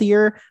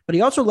healthier, but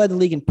he also led the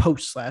league in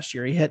posts last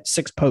year. He hit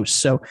 6 posts.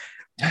 So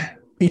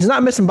he's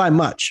not missing by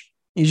much.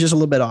 He's just a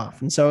little bit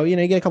off. And so, you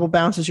get a couple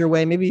bounces your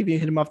way. Maybe if you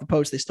hit him off the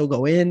post, they still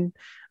go in.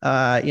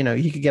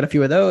 He could get a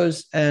few of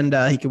those and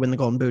he could win the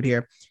Golden Boot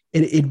here.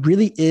 It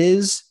really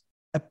is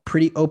a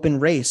pretty open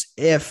race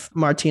if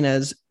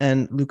Martinez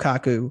and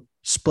Lukaku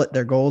split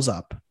their goals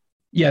up.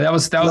 Yeah, that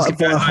was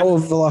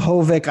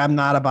Vlahovic, I'm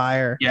not a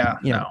buyer. Yeah.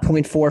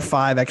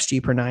 0.45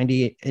 XG per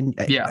 90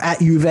 at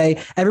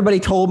Juve. Everybody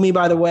told me,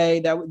 by the way,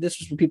 that this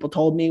was what people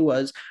told me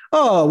was,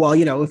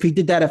 if he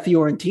did that at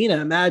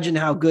Fiorentina, imagine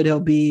how good he'll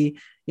be,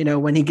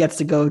 when he gets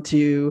to go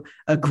to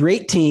a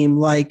great team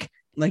like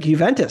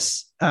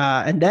Juventus.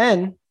 And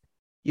then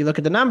you look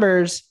at the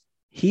numbers,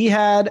 he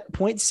had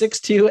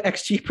 0.62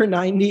 XG per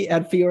 90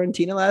 at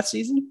Fiorentina last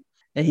season.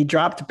 And he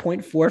dropped to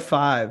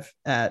 0.45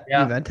 at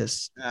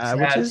Juventus,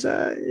 which is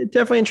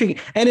definitely intriguing.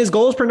 And his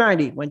goals per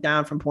 90 went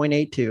down from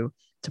 0.82 to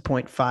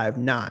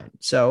 0.59.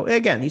 So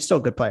again, he's still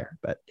a good player,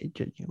 but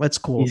let's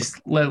cool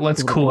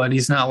it.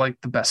 He's not like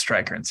the best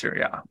striker in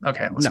Serie A.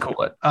 Okay, let's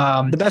cool it.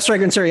 The best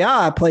striker in Serie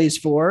A plays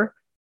for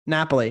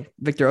Napoli,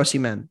 Victor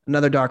Osimhen,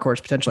 another dark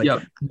horse potentially.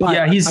 Yep.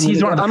 But he's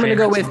one of the. I'm going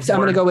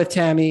to go with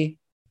Tammy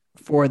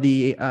for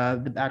the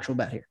actual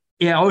bet here.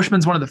 Yeah,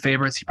 Osimhen's one of the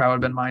favorites. He probably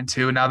would have been mine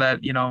too. Now that,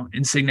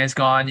 Insigne's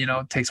gone,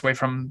 takes away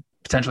from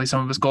potentially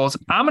some of his goals.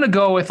 I'm going to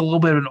go with a little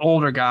bit of an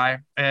older guy.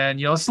 And,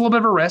 it's a little bit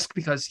of a risk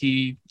because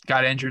he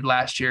got injured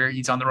last year.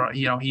 He's on the road,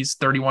 he's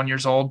 31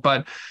 years old.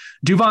 But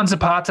Duvan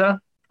Zapata,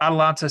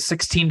 Atalanta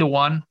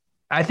 16-1.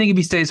 I think if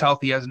he stays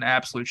healthy, he has an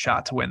absolute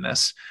shot to win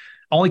this.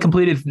 Only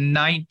completed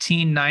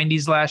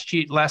 1990s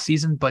last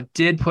season, but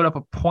did put up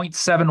a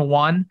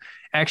 0.71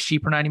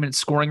 XG per 90 minute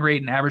scoring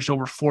rate and averaged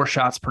over 4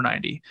 shots per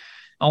 90.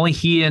 Only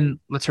he and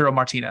Lautaro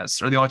Martinez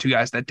are the only two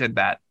guys that did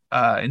that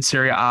in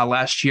Serie A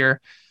last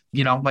year.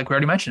 Like we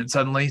already mentioned,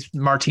 suddenly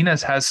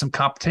Martinez has some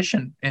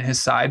competition in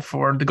his side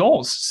for the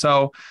goals.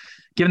 So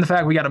given the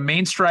fact we got a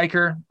main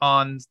striker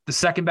on the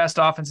second best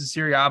offense in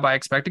Serie A by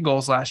expected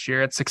goals last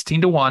year at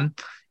 16-1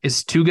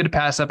 is too good to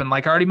pass up. And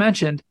like I already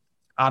mentioned,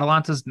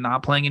 Atalanta's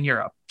not playing in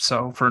Europe.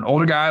 So for an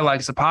older guy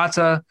like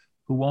Zapata,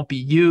 who won't be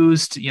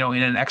used, in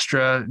an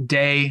extra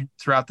day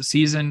throughout the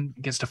season,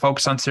 gets to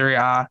focus on Serie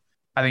A,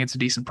 I think it's a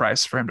decent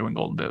price for him to win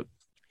Golden Boot.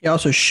 He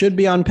also should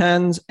be on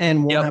pens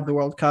and won't have the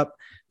World Cup.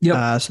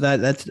 Yep. So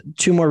that's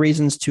two more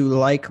reasons to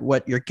like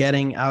what you're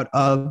getting out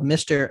of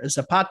Mr.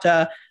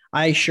 Zapata.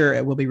 I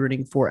sure will be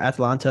rooting for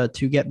Atalanta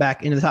to get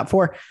back into the top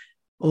 4.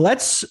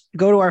 Let's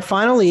go to our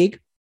final league,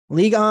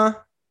 Ligue 1,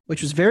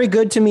 which was very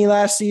good to me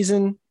last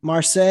season.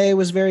 Marseille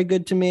was very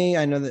good to me.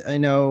 I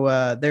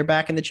know they're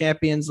back in the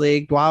Champions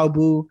League.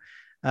 Douaubou,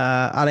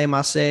 Ale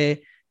Marseille.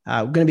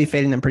 We're going to be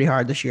fading them pretty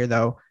hard this year,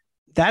 though.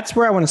 That's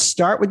where I want to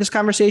start with this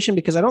conversation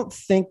because I don't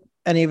think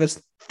any of us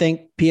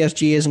think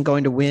PSG isn't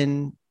going to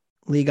win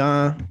Ligue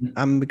 1.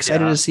 I'm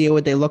excited to see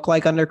what they look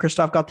like under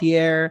Christophe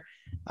Galtier.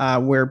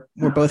 We're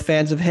both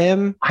fans of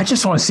him. I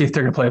just want to see if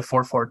they're going to play a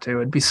 4-4-2.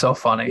 It'd be so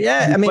funny.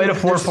 Yeah, played a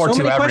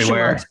 4-4-2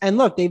 everywhere. And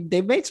look,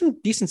 they've made some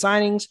decent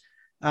signings.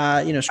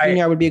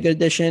 Skriniar would be a good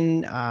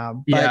addition.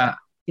 But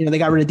they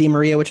got rid of Di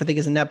Maria, which I think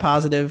is a net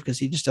positive because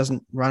he just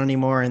doesn't run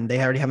anymore, and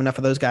they already have enough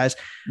of those guys.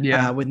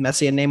 With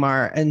Messi and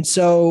Neymar, and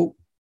so.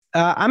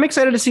 I'm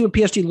excited to see what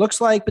PSG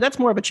looks like, but that's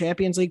more of a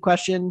Champions League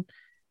question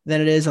than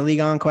it is a Ligue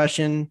 1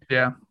 question.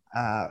 Yeah.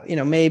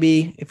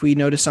 Maybe if we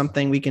notice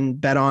something, we can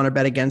bet on or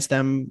bet against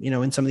them,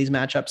 in some of these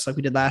matchups like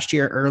we did last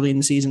year, early in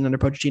the season under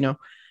Pochettino.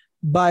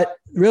 But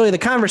really the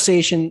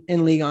conversation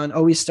in Ligue 1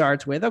 always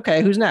starts with,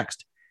 okay, who's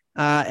next?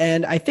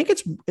 And I think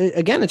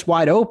it's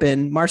wide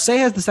open. Marseille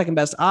has the second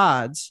best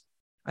odds.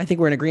 I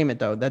think we're in agreement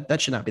though, that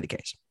should not be the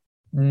case.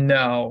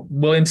 No,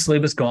 William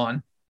Saliba's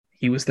gone.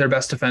 He was their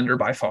best defender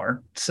by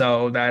far.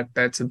 So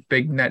that's a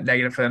big net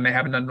negative for them. They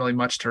haven't done really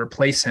much to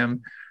replace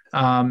him.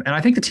 And I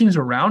think the teams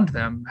around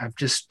them have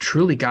just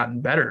truly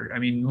gotten better. I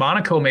mean,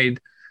 Monaco made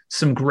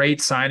some great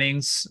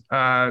signings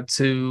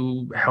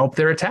to help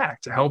their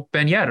attack, to help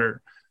Ben Yedder.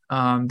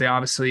 They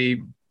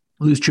obviously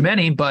lose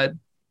Tchouameni, but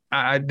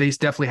they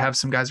definitely have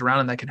some guys around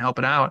them that can help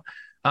it out.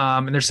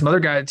 And there's some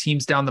other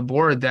teams down the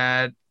board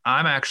that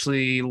I'm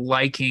actually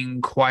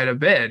liking quite a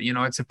bit.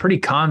 It's a pretty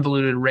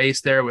convoluted race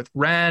there with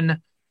Rennes,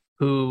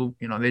 who,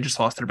 they just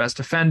lost their best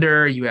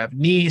defender. You have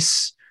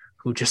Nice,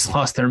 who just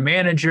lost their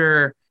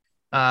manager.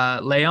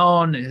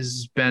 Leon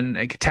has been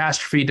a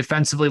catastrophe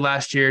defensively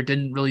last year,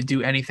 didn't really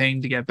do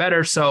anything to get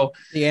better. So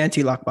the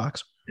anti-luck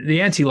box.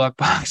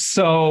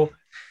 So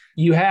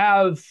you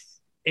have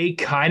a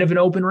kind of an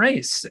open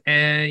race.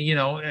 And,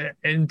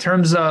 in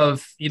terms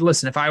of,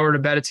 listen, if I were to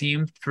bet a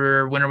team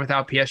for winner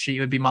without PSG,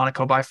 it would be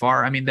Monaco by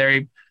far. I mean,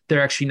 their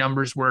actually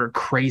numbers were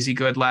crazy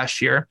good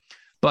last year.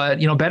 But,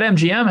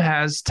 BetMGM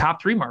has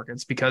top 3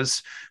 markets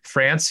because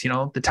France,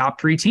 the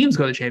top 3 teams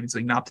go to the Champions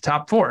League, not the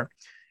top 4.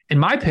 And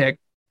my pick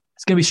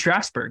is going to be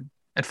Strasbourg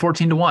at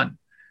 14-1.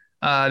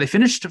 They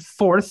finished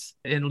 4th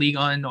in Ligue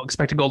 1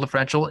 expected goal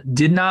differential,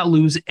 did not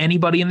lose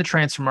anybody in the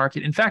transfer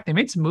market. In fact, they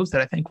made some moves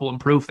that I think will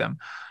improve them.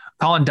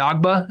 Colin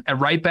Dagba at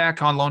right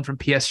back on loan from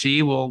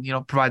PSG will,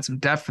 provide some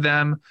depth for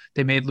them.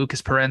 They made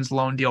Lucas Perren's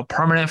loan deal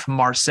permanent from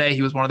Marseille.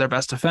 He was one of their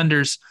best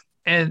defenders.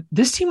 And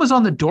this team was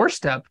on the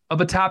doorstep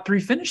of a top 3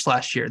 finish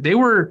last year. They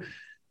were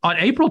on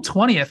April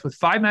 20th with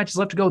 5 matches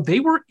left to go. They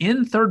were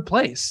in 3rd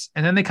place.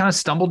 And then they kind of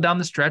stumbled down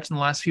the stretch in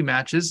the last few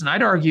matches. And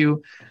I'd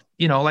argue,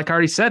 like I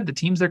already said, the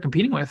teams they're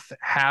competing with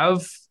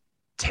have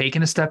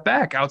taken a step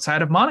back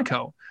outside of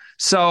Monaco.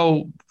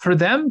 So for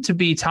them to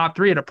be top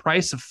 3 at a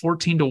price of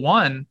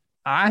 14-1,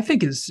 I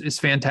think is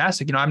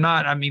fantastic.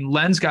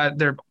 Lens got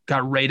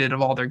rated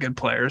of all their good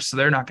players, so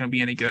they're not going to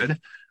be any good.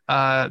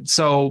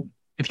 So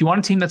if you want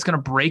a team that's going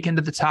to break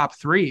into the top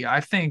 3,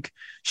 I think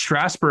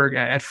Strasbourg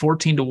at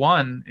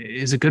 14-1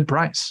 is a good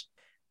price.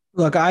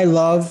 Look, I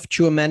love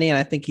Tchouaméni, and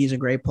I think he's a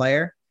great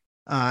player.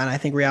 And I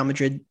think Real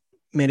Madrid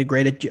made a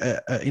great,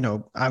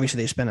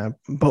 obviously they spent a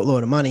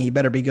boatload of money. He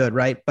better be good,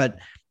 right? But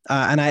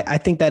and I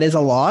think that is a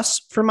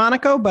loss for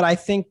Monaco, but I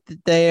think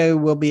that they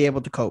will be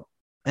able to cope.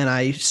 And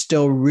I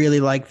still really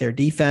like their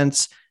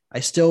defense. I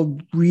still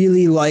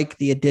really like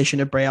the addition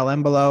of Breel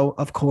Embolo,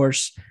 of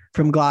course,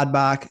 from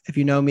Gladbach. If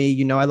you know me,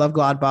 you know I love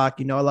Gladbach.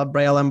 You know I love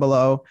Breel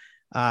Embolo.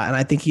 And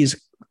I think he's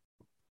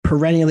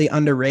perennially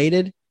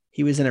underrated.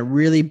 He was in a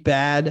really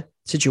bad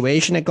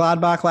situation at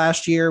Gladbach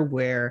last year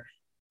where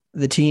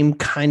the team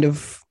kind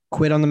of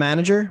quit on the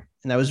manager.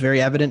 And that was very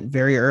evident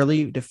very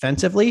early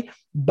defensively.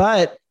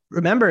 But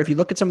remember, if you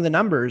look at some of the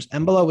numbers,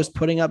 Embolo was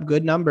putting up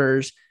good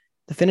numbers.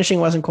 The finishing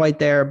wasn't quite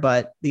there,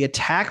 but the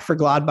attack for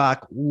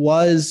Gladbach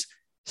was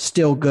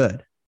still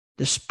good,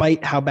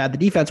 despite how bad the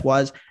defense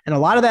was. And a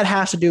lot of that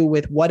has to do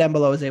with what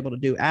Embolo is able to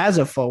do as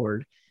a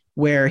forward,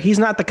 where he's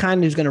not the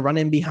kind who's going to run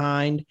in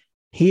behind.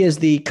 He is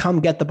the come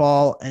get the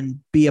ball and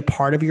be a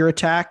part of your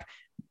attack,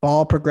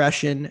 ball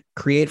progression,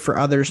 create for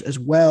others as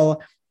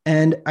well.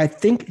 And I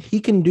think he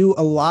can do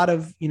a lot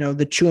of,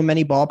 the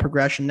Tchouaméni ball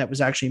progression that was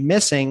actually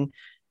missing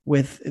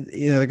with,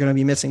 they're going to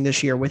be missing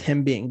this year with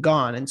him being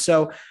gone. And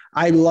so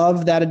I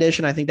love that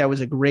addition. I think that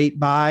was a great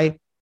buy.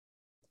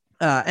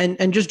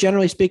 And just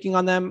generally speaking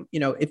on them,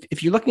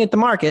 if you're looking at the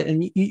market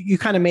and you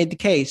kind of made the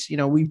case,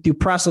 we do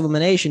press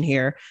elimination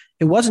here.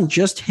 It wasn't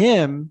just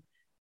him.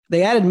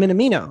 They added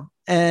Minamino,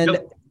 and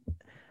yep.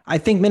 I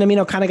think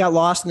Minamino kind of got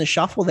lost in the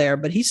shuffle there,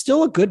 but he's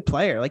still a good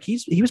player. Like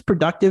he was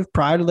productive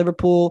prior to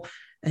Liverpool,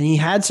 and he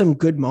had some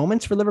good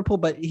moments for Liverpool,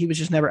 but he was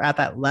just never at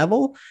that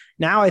level.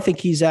 Now I think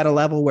he's at a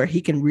level where he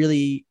can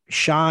really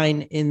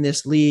shine in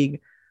this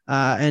league.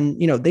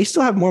 And they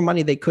still have more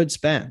money they could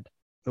spend.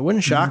 It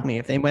wouldn't shock me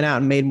if they went out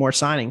and made more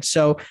signings.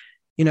 So,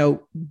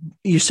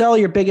 you sell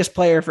your biggest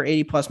player for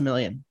 80+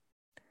 million,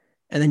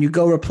 and then you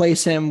go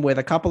replace him with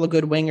a couple of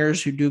good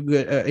wingers who do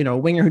good, a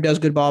winger who does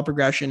good ball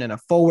progression and a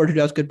forward who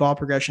does good ball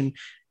progression.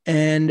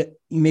 And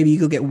maybe you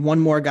go get one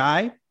more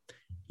guy.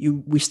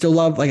 We still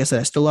love, like I said,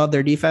 I still love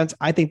their defense.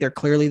 I think they're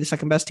clearly the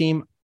second best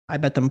team. I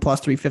bet them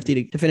plus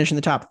 350 to finish in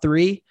the top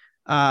 3.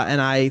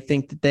 And I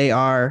think that they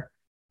are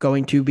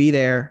going to be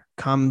there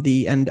come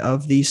the end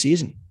of the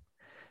season.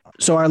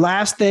 So our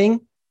last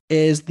thing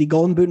is the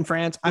Golden Boot in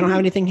France. I don't have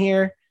anything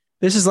here.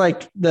 This is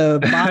like the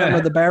bottom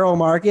of the barrel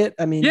market.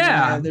 I mean,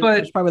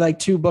 there's probably like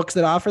 2 books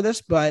that offer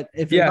this, but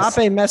if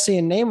Mbappe, Messi,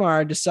 and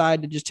Neymar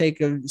decide to just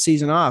take a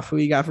season off, who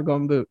you got for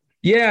Golden Boot?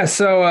 Yeah,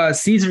 so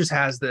Caesars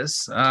has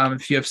this.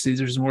 If you have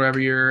Caesars wherever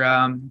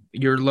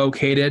you're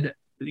located,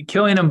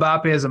 Kylian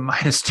Mbappe is a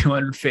minus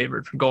 200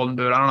 favorite for Golden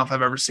Boot. I don't know if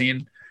I've ever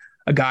seen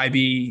a guy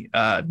be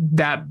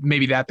that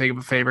big of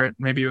a favorite.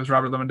 Maybe it was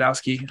Robert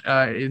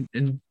Lewandowski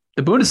in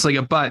the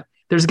Bundesliga, but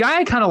there's a guy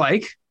I kind of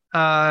like,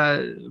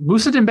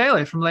 Moussa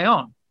Dembele from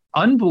Lyon.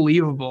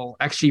 Unbelievable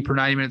XG per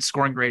 90 minutes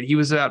scoring grade. He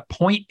was at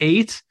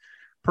 0.8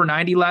 per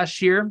 90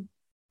 last year.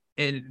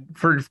 And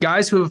for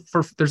guys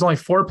there's only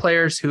 4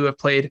 players who have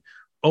played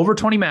over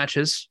 20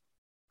 matches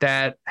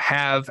that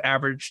have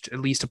averaged at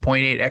least a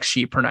 0.8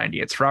 XG per 90.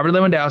 It's Robert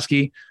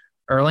Lewandowski,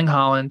 Erling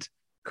Haaland,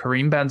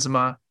 Karim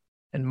Benzema,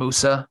 and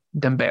Moussa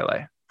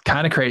Dembele.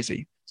 Kind of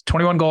crazy.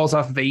 21 goals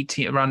off of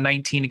 18, around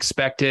 19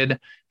 expected, a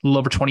little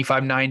over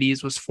 25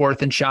 90s, was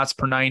 4th in shots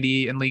per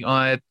 90 in Ligue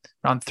 1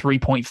 around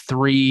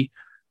 3.3.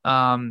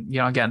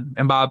 Again,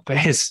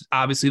 Mbappe is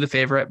obviously the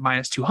favorite,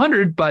 minus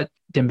 200, but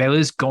Dembele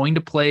is going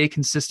to play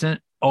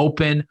consistent,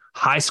 open,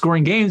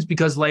 high-scoring games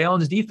because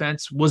Lyon's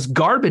defense was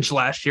garbage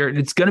last year, and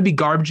it's going to be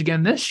garbage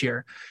again this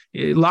year.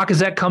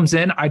 Lacazette comes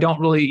in. I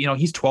don't really,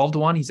 he's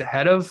 12-1. He's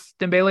ahead of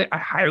Dembele. I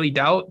highly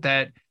doubt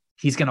that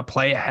he's going to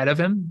play ahead of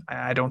him.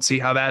 I don't see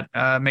how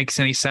that makes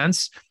any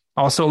sense.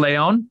 Also,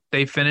 Lyon,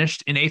 they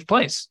finished in 8th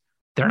place.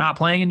 They're not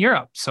playing in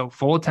Europe, so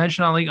full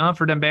attention on Ligue 1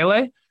 for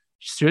Dembele.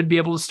 Should be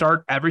able to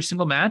start every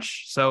single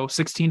match. So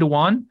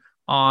 16-1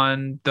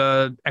 on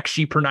the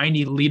XG per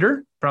 90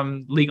 leader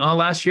from Ligue 1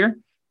 last year.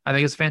 I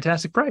think it's a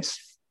fantastic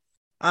price.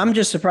 I'm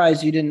just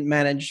surprised you didn't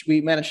manage.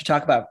 We managed to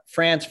talk about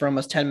France for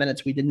almost 10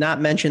 minutes. We did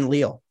not mention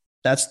Lille.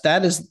 That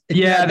is.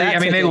 Yeah,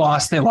 they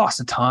lost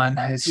a ton.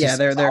 It's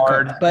they're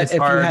hard. Cool. But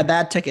you had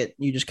that ticket,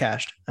 you just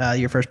cashed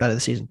your first bet of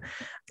the season.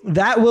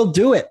 That will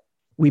do it.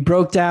 We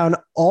broke down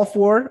all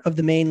 4 of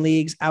the main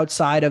leagues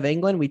outside of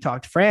England. We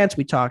talked France,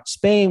 we talked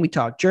Spain, we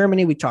talked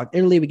Germany, we talked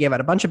Italy. We gave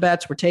out a bunch of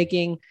bets. We're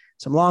taking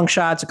some long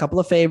shots, a couple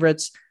of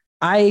favorites.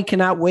 I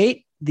cannot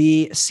wait.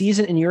 The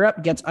season in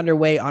Europe gets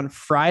underway on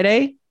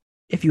Friday.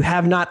 If you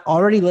have not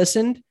already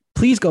listened,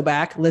 please go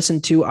back, listen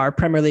to our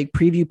Premier League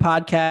preview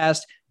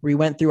podcast where we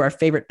went through our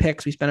favorite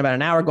picks. We spent about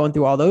an hour going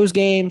through all those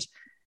games.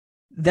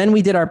 Then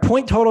we did our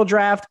point total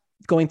draft,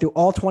 going through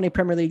all 20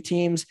 Premier League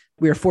teams.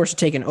 We were forced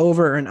to take an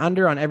over or an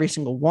under on every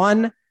single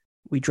one.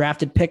 We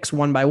drafted picks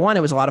one by one.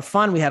 It was a lot of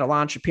fun. We had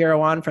Alon Shapiro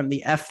on from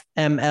the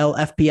FML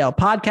FPL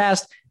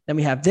podcast. Then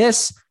we have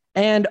this.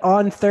 And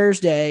on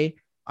Thursday,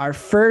 our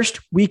first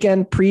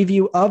weekend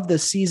preview of the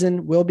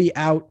season will be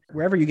out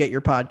wherever you get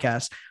your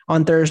podcast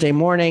on Thursday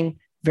morning.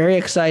 Very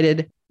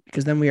excited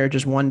because then we are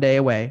just one day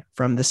away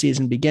from the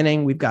season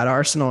beginning. We've got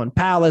Arsenal and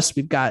Palace.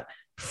 We've got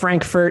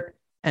Frankfurt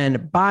and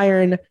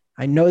Bayern.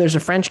 I know there's a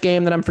French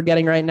game that I'm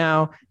forgetting right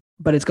now,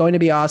 but it's going to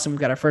be awesome.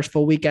 We've got our first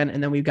full weekend,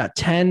 and then we've got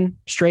 10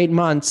 straight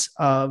months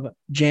of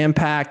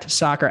jam-packed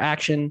soccer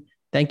action.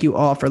 Thank you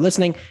all for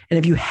listening. And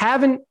if you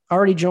haven't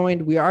already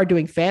joined, we are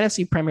doing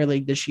Fantasy Premier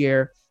League this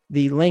year.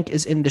 The link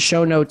is in the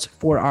show notes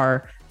for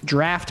our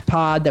draft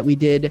pod that we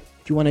did.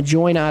 If you want to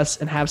join us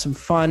and have some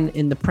fun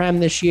in the Prem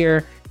this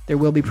year, there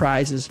will be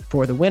prizes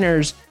for the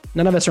winners.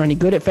 None of us are any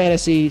good at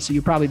fantasy, so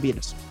you probably beat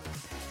us.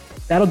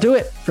 That'll do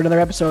it for another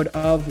episode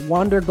of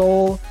Wonder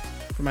Goal.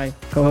 For my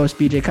co-host,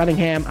 BJ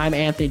Cunningham, I'm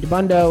Anthony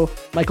Dabundo.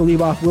 Michael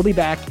Leboff will be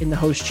back in the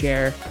host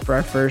chair for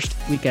our first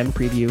weekend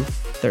preview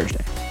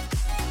Thursday.